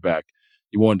quarterback,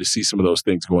 you wanted to see some of those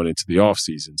things going into the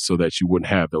offseason so that you wouldn't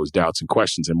have those doubts and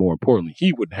questions. And more importantly,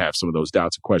 he wouldn't have some of those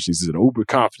doubts and questions. He's an uber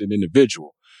confident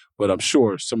individual, but I'm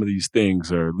sure some of these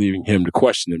things are leaving him to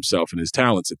question himself and his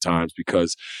talents at times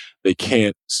because they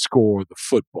can't score the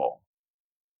football.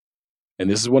 And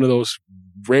this is one of those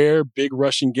rare big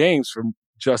rushing games from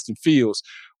Justin Fields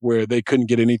where they couldn't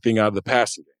get anything out of the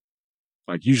passing game.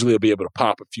 Like usually they'll be able to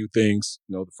pop a few things.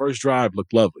 The first drive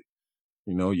looked lovely.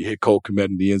 You hit Cole Kmet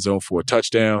in the end zone for a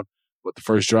touchdown, but the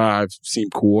first drive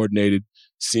seemed coordinated,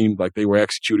 seemed like they were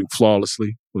executing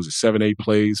flawlessly. It was 7-8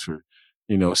 plays for,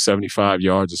 75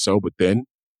 yards or so. But then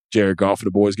Jared Goff and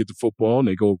the boys get the football and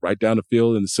they go right down the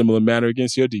field in a similar manner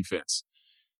against your defense.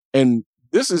 And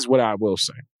this is what I will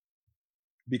say.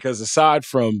 Because aside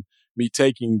from me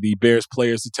taking the Bears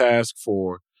players to task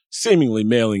for seemingly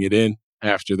mailing it in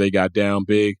after they got down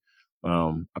big,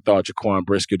 I thought Jaquan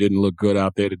Brisker didn't look good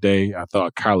out there today. I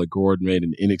thought Kyler Gordon made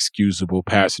an inexcusable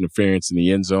pass interference in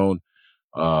the end zone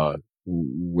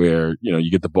where,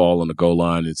 you get the ball on the goal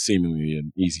line and seemingly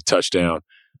an easy touchdown.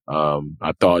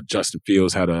 I thought Justin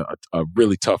Fields had a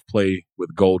really tough play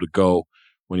with goal to go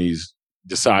when he's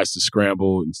decides to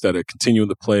scramble instead of continuing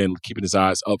the play and keeping his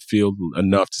eyes upfield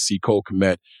enough to see Cole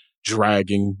Kmet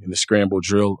dragging in the scramble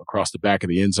drill across the back of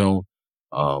the end zone.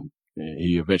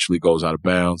 He eventually goes out of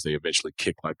bounds. They eventually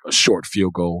kick like a short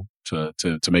field goal to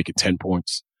make it 10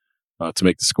 points, to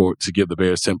make the score, to give the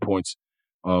Bears 10 points.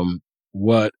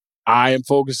 What I am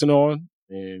focusing on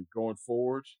and going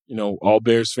forward, all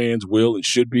Bears fans will and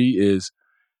should be is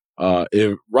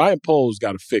if Ryan Poles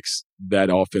got to fix that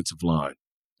offensive line.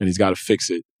 And he's got to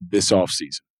fix it this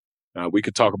offseason. We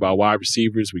could talk about wide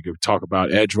receivers. We could talk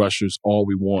about edge rushers, all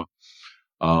we want.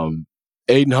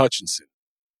 Aiden Hutchinson.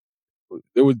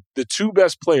 They were the two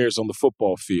best players on the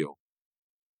football field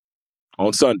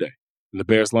on Sunday in the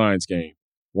Bears-Lions game.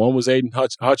 One was Aiden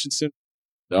Hutchinson.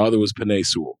 The other was Penei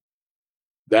Sewell.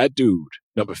 That dude,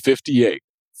 number 58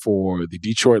 for the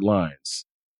Detroit Lions,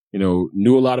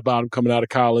 knew a lot about him coming out of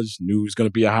college, knew he was going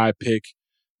to be a high pick,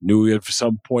 knew at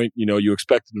some point, you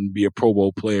expected him to be a Pro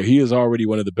Bowl player. He is already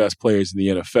one of the best players in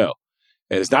the NFL.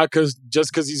 And it's not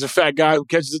just because he's a fat guy who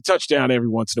catches a touchdown every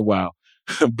once in a while,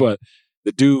 but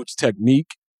the dude's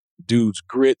technique, the dude's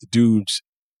grit, the dude's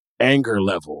anger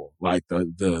level, like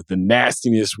the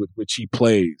nastiness with which he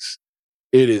plays,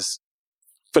 it is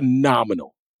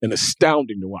phenomenal and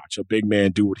astounding to watch a big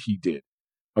man do what he did.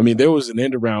 I mean, there was an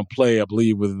end-around play, I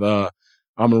believe, with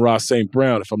Amon-Ra St.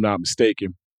 Brown, if I'm not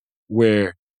mistaken,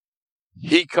 where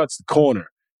he cuts the corner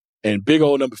and big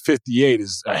old number 58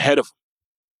 is ahead of him.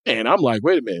 And I'm like,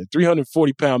 wait a minute,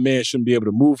 340-pound man shouldn't be able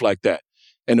to move like that.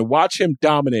 And to watch him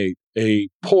dominate a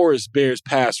porous Bears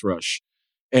pass rush,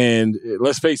 and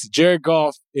let's face it, Jared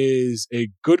Goff is a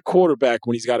good quarterback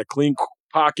when he's got a clean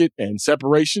pocket and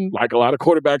separation, like a lot of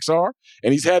quarterbacks are,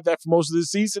 and he's had that for most of the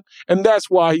season, and that's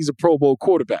why he's a Pro Bowl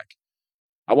quarterback.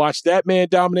 I watched that man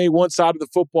dominate one side of the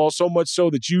football so much so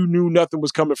that you knew nothing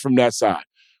was coming from that side.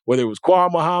 Whether it was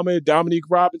Quan Muhammad, Dominique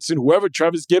Robinson, whoever,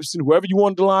 Travis Gibson, whoever you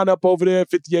wanted to line up over there,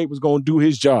 58 was going to do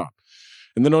his job.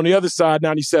 And then on the other side,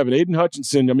 97, Aiden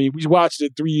Hutchinson. I mean, we watched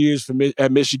it 3 years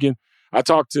at Michigan. I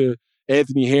talked to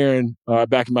Anthony Herron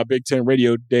back in my Big Ten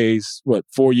radio days,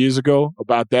 4 years ago,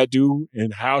 about that dude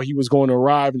and how he was going to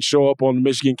arrive and show up on the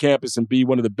Michigan campus and be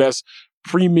one of the best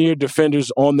premier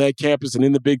defenders on that campus and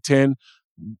in the Big Ten.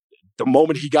 The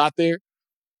moment he got there,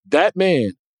 that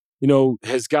man,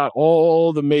 has got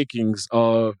all the makings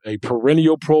of a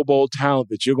perennial Pro Bowl talent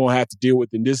that you're going to have to deal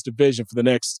with in this division for the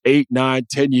next 8, 9,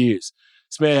 10 years.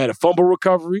 This man had a fumble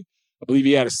recovery. I believe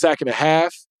he had a sack and a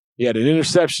half. He had an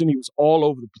interception. He was all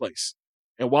over the place.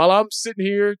 And while I'm sitting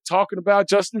here talking about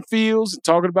Justin Fields and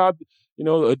talking about,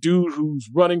 a dude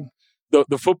who's running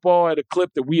the football at a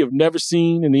clip that we have never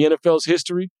seen in the NFL's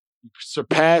history, he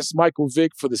surpassed Michael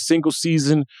Vick for the single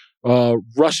season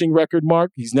rushing record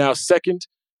mark. He's now second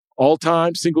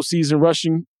all-time single season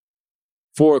rushing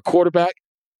for a quarterback,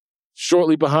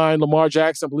 shortly behind Lamar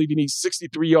Jackson. I believe he needs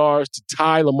 63 yards to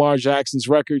tie Lamar Jackson's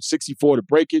record, 64 to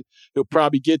break it. He'll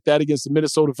probably get that against the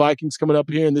Minnesota Vikings coming up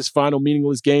here in this final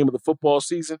meaningless game of the football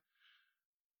season.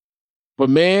 But,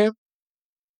 man,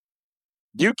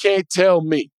 you can't tell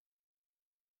me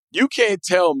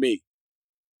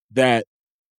that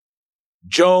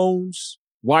Jones,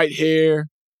 Whitehair,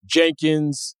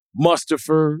 Jenkins,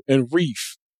 Mustipher, and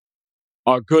Reif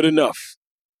are good enough.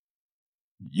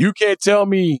 You can't tell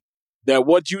me that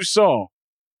what you saw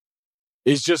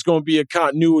is just going to be a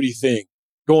continuity thing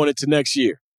going into next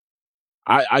year.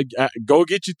 I go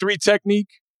get your 3 technique.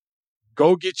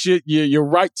 Go get your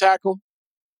right tackle.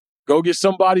 Go get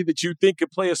somebody that you think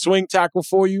could play a swing tackle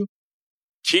for you.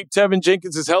 Keep Tevin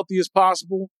Jenkins as healthy as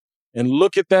possible. And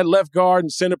look at that left guard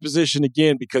and center position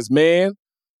again because, man,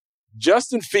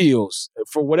 Justin Fields,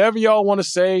 for whatever y'all want to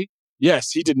say,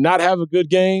 yes, he did not have a good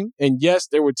game. And yes,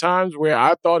 there were times where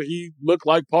I thought he looked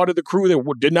like part of the crew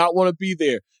that did not want to be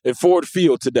there at Ford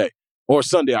Field today, or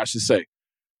Sunday, I should say.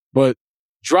 But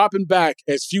dropping back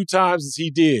as few times as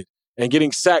he did and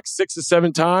getting sacked 6 or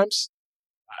 7 times,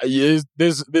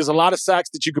 there's a lot of sacks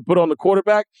that you could put on the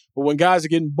quarterback. But when guys are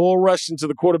getting bull rushed into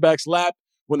the quarterback's lap,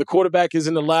 when the quarterback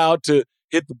isn't allowed to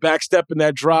hit the back step in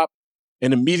that drop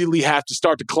and immediately have to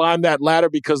start to climb that ladder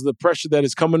because of the pressure that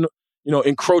is coming,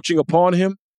 encroaching upon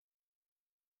him,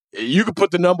 you can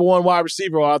put the number 1 wide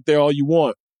receiver out there all you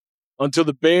want. Until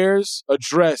the Bears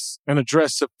address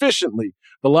sufficiently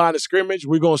the line of scrimmage,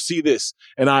 we're going to see this.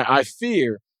 And I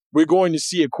fear we're going to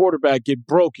see a quarterback get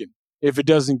broken if it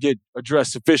doesn't get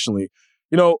addressed sufficiently.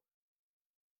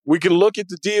 We can look at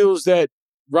the deals that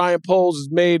Ryan Poles has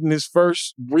made in his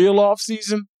first real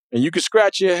offseason, and you can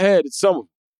scratch your head at some of them.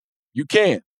 You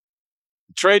can.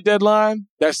 The trade deadline,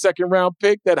 that second-round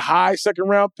pick, that high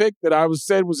second-round pick that I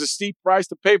said was a steep price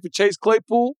to pay for Chase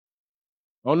Claypool.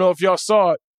 I don't know if y'all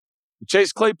saw it, but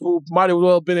Chase Claypool might have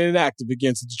well been inactive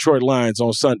against the Detroit Lions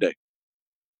on Sunday.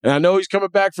 And I know he's coming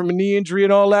back from a knee injury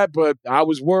and all that, but I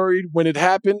was worried when it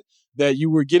happened that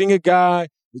you were getting a guy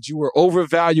that you were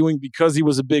overvaluing because he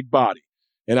was a big body.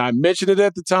 And I mentioned it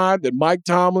at the time that Mike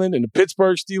Tomlin and the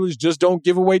Pittsburgh Steelers just don't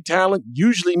give away talent,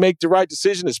 usually make the right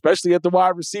decision, especially at the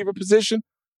wide receiver position.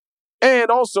 And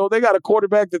also, they got a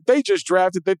quarterback that they just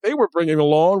drafted that they were bringing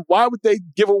along. Why would they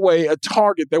give away a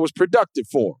target that was productive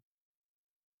for them?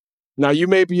 Now, you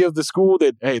may be of the school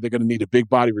that, hey, they're going to need a big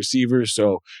body receiver,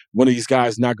 so one of these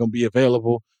guys is not going to be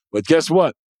available. But guess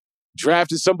what?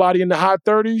 Drafted somebody in the high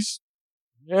 30s.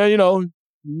 Yeah,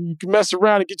 you can mess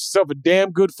around and get yourself a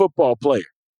damn good football player.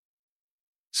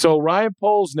 So Ryan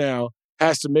Poles now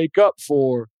has to make up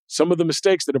for some of the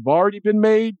mistakes that have already been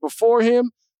made before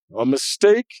him, a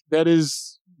mistake that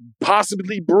is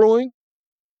possibly brewing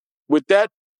with that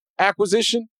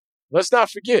acquisition. Let's not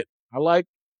forget, I like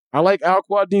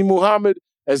Al-Quadin Muhammad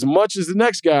as much as the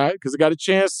next guy because I got a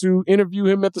chance to interview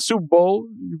him at the Super Bowl.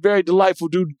 Very delightful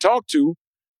dude to talk to.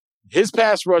 His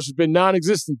pass rush has been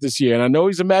non-existent this year, and I know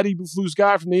he's a Matt Eberflus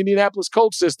guy from the Indianapolis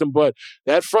Colts system, but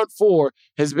that front four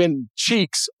has been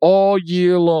cheeks all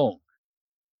year long.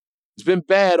 It's been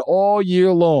bad all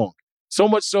year long. So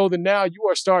much so that now you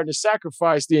are starting to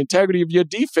sacrifice the integrity of your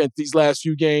defense these last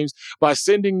few games by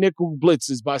sending nickel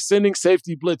blitzes, by sending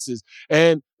safety blitzes.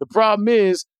 And the problem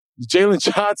is Jalen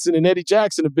Johnson and Eddie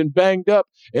Jackson have been banged up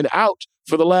and out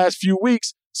for the last few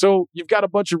weeks. So you've got a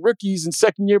bunch of rookies and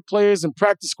second-year players and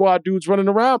practice squad dudes running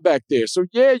around back there. So,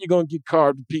 yeah, you're going to get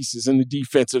carved to pieces in the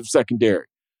defensive secondary.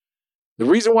 The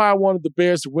reason why I wanted the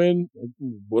Bears to win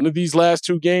one of these last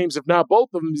two games, if not both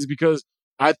of them, is because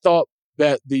I thought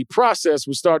that the process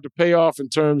would start to pay off in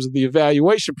terms of the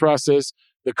evaluation process,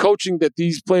 the coaching that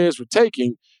these players were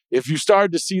taking. If you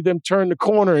started to see them turn the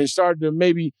corner and started to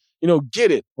maybe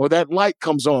get it, or that light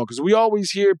comes on. Because we always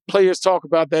hear players talk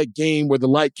about that game where the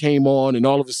light came on and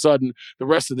all of a sudden the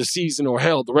rest of the season, or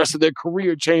hell, the rest of their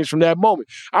career changed from that moment.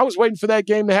 I was waiting for that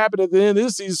game to happen at the end of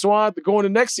this season, so I have to go into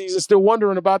next season still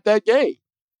wondering about that game.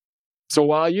 So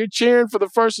while you're cheering for the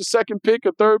first or second pick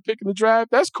or third pick in the draft,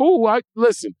 that's cool.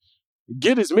 Listen,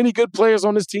 get as many good players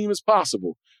on this team as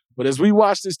possible. But as we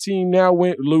watch this team now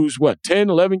lose, 10,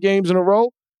 11 games in a row,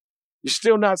 you're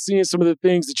still not seeing some of the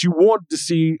things that you wanted to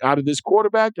see out of this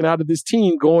quarterback and out of this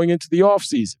team going into the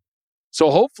offseason.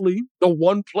 So hopefully the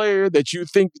one player that you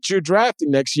think that you're drafting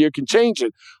next year can change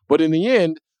it. But in the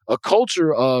end, a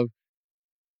culture of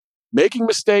making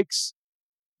mistakes,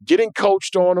 getting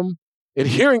coached on them,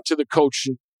 adhering to the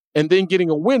coaching, and then getting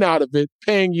a win out of it,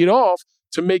 paying it off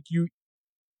to make you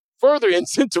further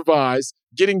incentivize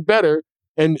getting better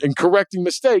and correcting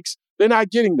mistakes, they're not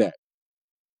getting that.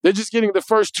 They're just getting the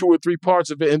first 2 or 3 parts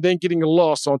of it and then getting a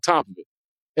loss on top of it.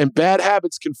 And bad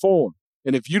habits can form.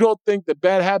 And if you don't think that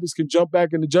bad habits can jump back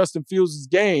into Justin Fields'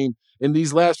 game in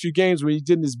these last few games where he's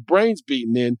getting his brains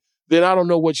beaten in, then I don't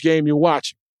know which game you're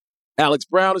watching. Alex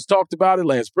Brown has talked about it.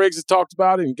 Lance Briggs has talked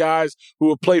about it. And guys who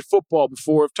have played football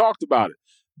before have talked about it.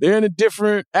 They're in a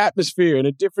different atmosphere, in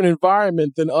a different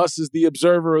environment than us as the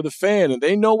observer or the fan. And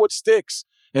they know what sticks.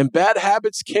 And bad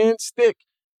habits can stick.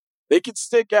 They can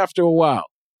stick after a while.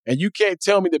 And you can't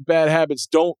tell me that bad habits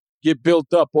don't get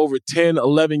built up over 10,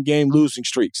 11-game losing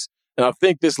streaks. And I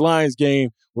think this Lions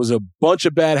game was a bunch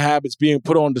of bad habits being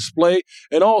put on display,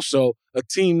 and also a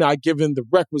team not giving the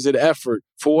requisite effort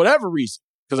for whatever reason.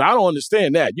 Because I don't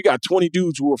understand that. You got 20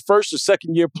 dudes who are first or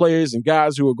second-year players and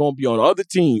guys who are going to be on other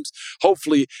teams,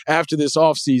 hopefully after this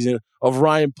offseason of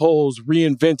Ryan Poles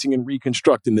reinventing and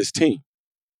reconstructing this team.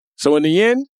 So in the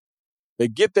end, they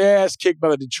get their ass kicked by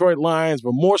the Detroit Lions,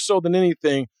 but more so than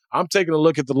anything, I'm taking a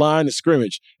look at the line of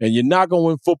scrimmage, and you're not going to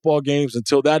win football games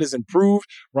until that is improved.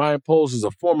 Ryan Poles is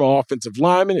a former offensive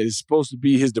lineman. It is supposed to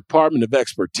be his department of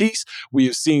expertise. We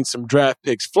have seen some draft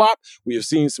picks flop. We have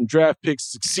seen some draft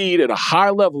picks succeed at a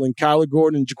high level in Kyler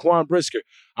Gordon and Jaquan Brisker.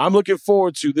 I'm looking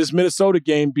forward to this Minnesota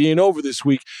game being over this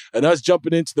week and us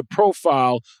jumping into the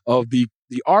profile of the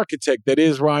architect that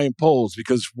is Ryan Poles,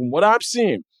 because from what I'm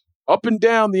seeing, up and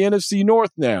down the NFC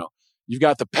North now, you've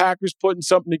got the Packers putting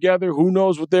something together. Who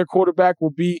knows what their quarterback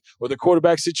will be or the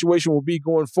quarterback situation will be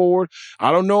going forward.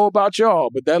 I don't know about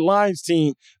y'all, but that Lions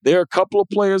team, they're a couple of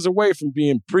players away from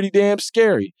being pretty damn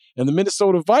scary. And the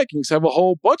Minnesota Vikings have a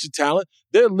whole bunch of talent.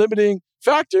 Their limiting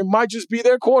factor might just be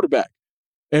their quarterback.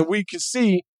 And we can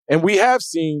see, and we have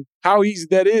seen, how easy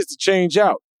that is to change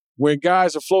out when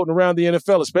guys are floating around the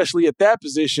NFL, especially at that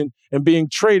position, and being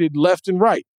traded left and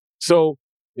right. So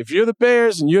if you're the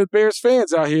Bears and you're Bears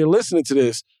fans out here listening to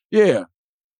this, yeah,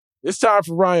 it's time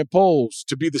for Ryan Poles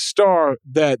to be the star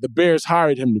that the Bears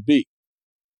hired him to be.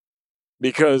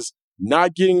 Because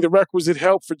not getting the requisite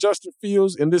help for Justin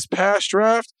Fields in this past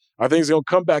draft, I think it's going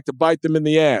to come back to bite them in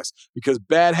the ass, because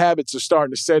bad habits are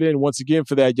starting to set in once again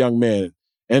for that young man.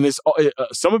 And it's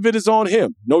some of it is on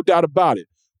him, no doubt about it.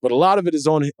 But a lot of it is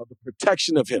on the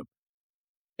protection of him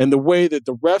and the way that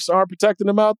the refs aren't protecting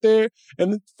him out there.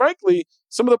 And frankly,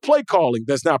 some of the play calling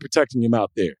that's not protecting him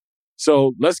out there.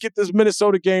 So let's get this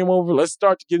Minnesota game over. Let's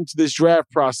start to get into this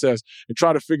draft process and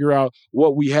try to figure out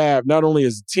what we have, not only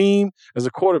as a team, as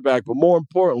a quarterback, but more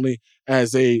importantly,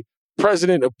 as a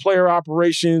president of player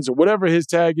operations or whatever his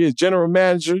tag is, general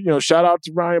manager. Shout out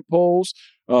to Ryan Poles.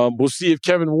 We'll see if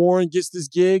Kevin Warren gets this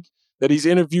gig. that he's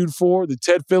interviewed for, the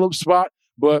Ted Phillips spot.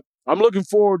 But I'm looking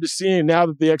forward to seeing, now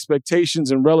that the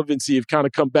expectations and relevancy have kind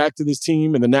of come back to this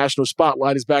team and the national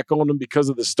spotlight is back on them because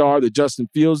of the star that Justin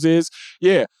Fields is.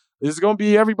 Yeah, there's going to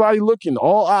be everybody looking.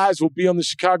 All eyes will be on the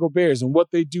Chicago Bears and what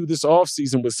they do this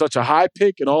offseason with such a high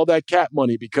pick and all that cap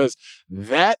money, because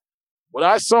what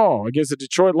I saw against the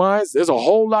Detroit Lions, there's a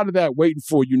whole lot of that waiting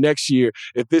for you next year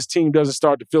if this team doesn't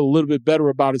start to feel a little bit better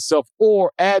about itself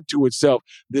or add to itself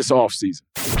this offseason.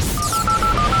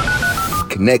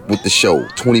 Connect with the show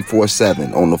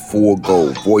 24/7 on the Full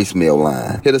Go voicemail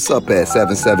line. Hit us up at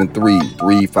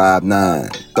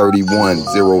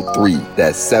 773-359-3103.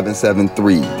 That's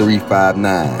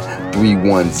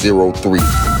 773-359-3103.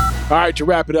 All right, to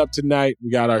wrap it up tonight, we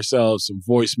got ourselves some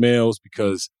voicemails,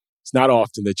 because it's not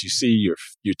often that you see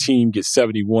your team get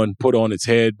 71 put on its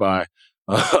head by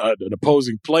an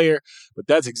opposing player, but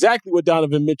that's exactly what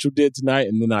Donovan Mitchell did tonight.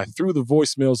 And then I threw the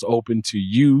voicemails open to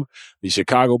you, the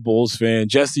Chicago Bulls fan.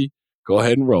 Jesse, go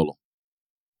ahead and roll them.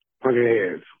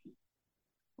 Punkin'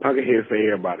 heads for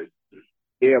everybody.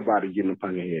 Everybody getting a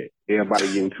punkin' head. Everybody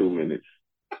getting 2 minutes.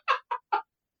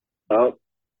 Up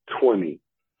 20,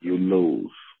 you lose.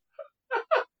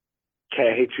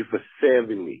 Cat hit you for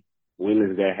 70. When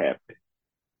does that happen?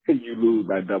 You lose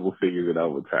by double figures in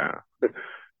overtime.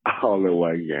 All in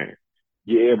one game.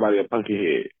 Get everybody a punky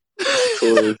head.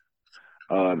 The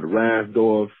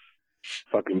Reinsdorf,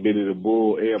 fucking Benny the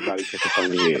Bull, everybody take a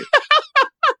punky head.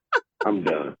 I'm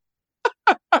done.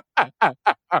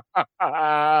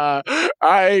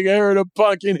 I ain't heard a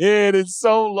pumpkin head in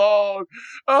so long.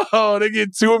 Oh, they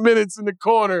get 2 minutes in the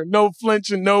corner. No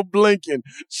flinching, no blinking.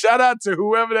 Shout out to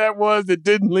whoever that was that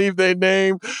didn't leave their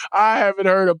name. I haven't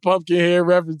heard a pumpkin head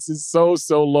reference in so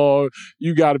long.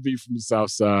 You got to be from the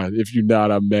South Side. If you're not,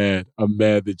 I'm mad. I'm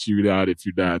mad that you're not if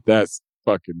you're not. That's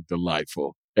fucking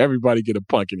delightful. Everybody get a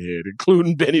pumpkin head,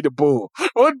 including Benny the Bull.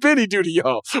 What'd Benny do to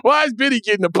y'all? Why is Benny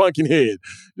getting a pumpkin head?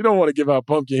 You don't want to give out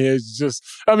pumpkin heads.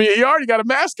 He already got a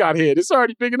mascot head. It's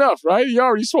already big enough, right? He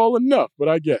already swollen enough, but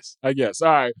I guess. All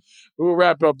right. We'll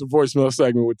wrap up the voicemail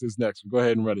segment with this next one. Go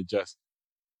ahead and run it, Jess.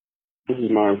 This is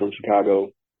Martin from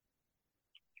Chicago.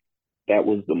 That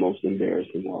was the most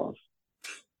embarrassing loss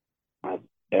I've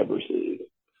ever seen.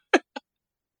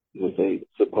 With a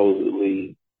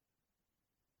supposedly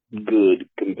good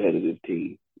competitive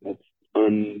team. That's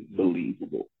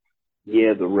unbelievable.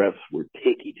 Yeah, the refs were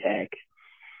ticky-tack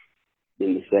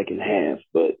in the second half,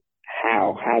 but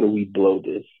how do we blow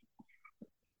this?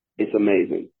 It's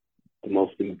amazing. The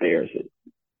most embarrassing.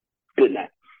 Good night.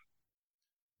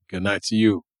 Good night to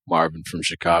you, Marvin from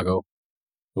Chicago.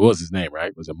 What was his name,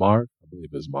 right? Was it Marv? I believe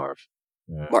it was Marv.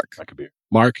 Mark. That could be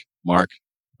Mark. Marv.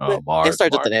 It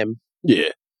starts with an M.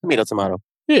 Yeah. Tomato.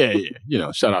 Yeah.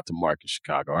 Shout out to Mark in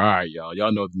Chicago. All right, y'all.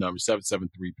 Y'all know the number,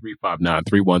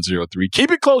 773-359-3103.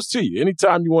 Keep it close to you.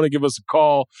 Anytime you want to give us a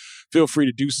call, feel free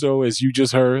to do so. As you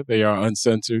just heard, they are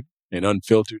uncensored and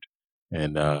unfiltered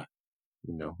and,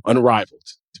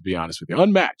 unrivaled, to be honest with you.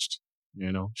 Unmatched.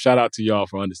 Shout out to y'all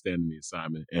for understanding the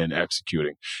assignment and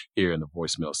executing here in the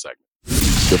voicemail segment.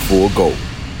 The Full Go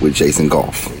with Jason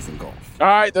Goff. All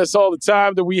right, that's all the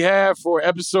time that we have for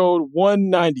episode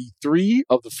 193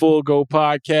 of the Full Go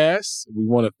podcast. We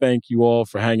want to thank you all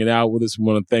for hanging out with us. We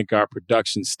want to thank our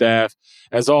production staff.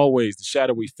 As always, the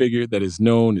shadowy figure that is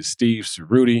known as Steve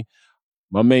Cerruti,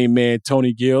 my main man,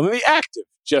 Tony Gill, and the active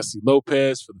Jesse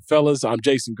Lopez. For the fellas, I'm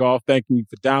Jason Goff. Thanking you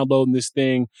for downloading this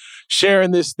thing, sharing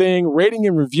this thing, rating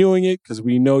and reviewing it, because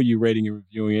we know you're rating and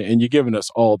reviewing it, and you're giving us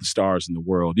all the stars in the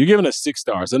world. You're giving us 6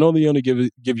 stars. I know they only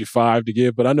give you 5 to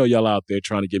give, but I know y'all out there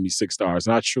trying to give me 6 stars,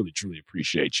 and I truly, truly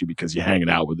appreciate you because you're hanging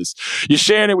out with us. You're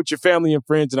sharing it with your family and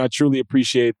friends, and I truly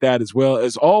appreciate that as well.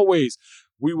 As always,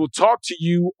 we will talk to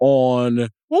you on,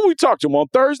 when we talk to them? On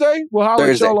Thursday? We'll holler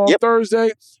at y'all on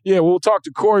Thursday. Yeah, we'll talk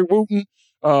to Corey Wooten,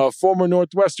 former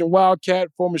Northwestern Wildcat,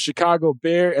 former Chicago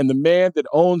Bear, and the man that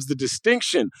owns the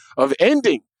distinction of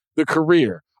ending the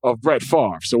career of Brett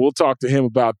Favre. So we'll talk to him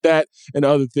about that and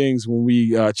other things when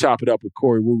we chop it up with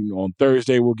Corey Wooten on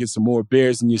Thursday. We'll get some more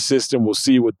Bears in your system. We'll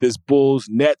see what this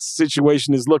Bulls-Nets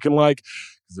situation is looking like.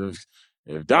 If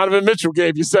Donovan Mitchell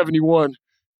gave you 71,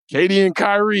 Katie and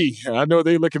Kyrie, I know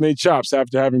they licking their chops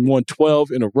after having won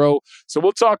 12 in a row. So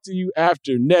we'll talk to you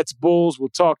after Nets Bulls. We'll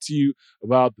talk to you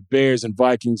about the Bears and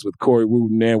Vikings with Corey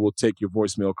Wooten, and we'll take your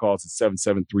voicemail calls at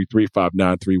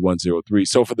 773-359-3103.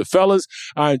 So for the fellas,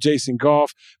 I'm Jason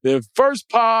Goff. The first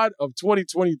pod of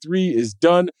 2023 is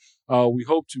done. We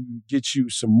hope to get you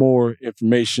some more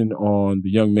information on the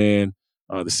young man,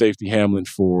 the safety Hamlin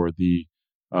for the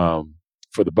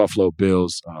Buffalo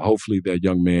Bills. Hopefully that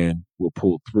young man will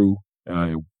pull through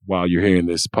while you're hearing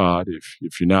this pod.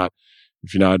 If you're not,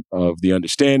 if you're not of the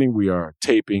understanding, we are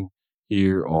taping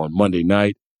here on Monday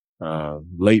night,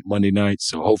 late Monday night.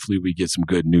 So hopefully we get some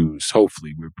good news.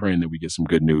 Hopefully we're praying that we get some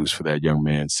good news for that young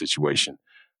man's situation.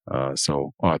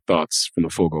 So our thoughts from the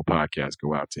Full Go podcast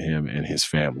go out to him and his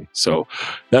family. So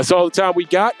that's all the time we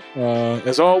got.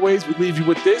 As always, we leave you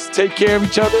with this. Take care of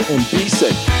each other and be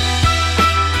safe.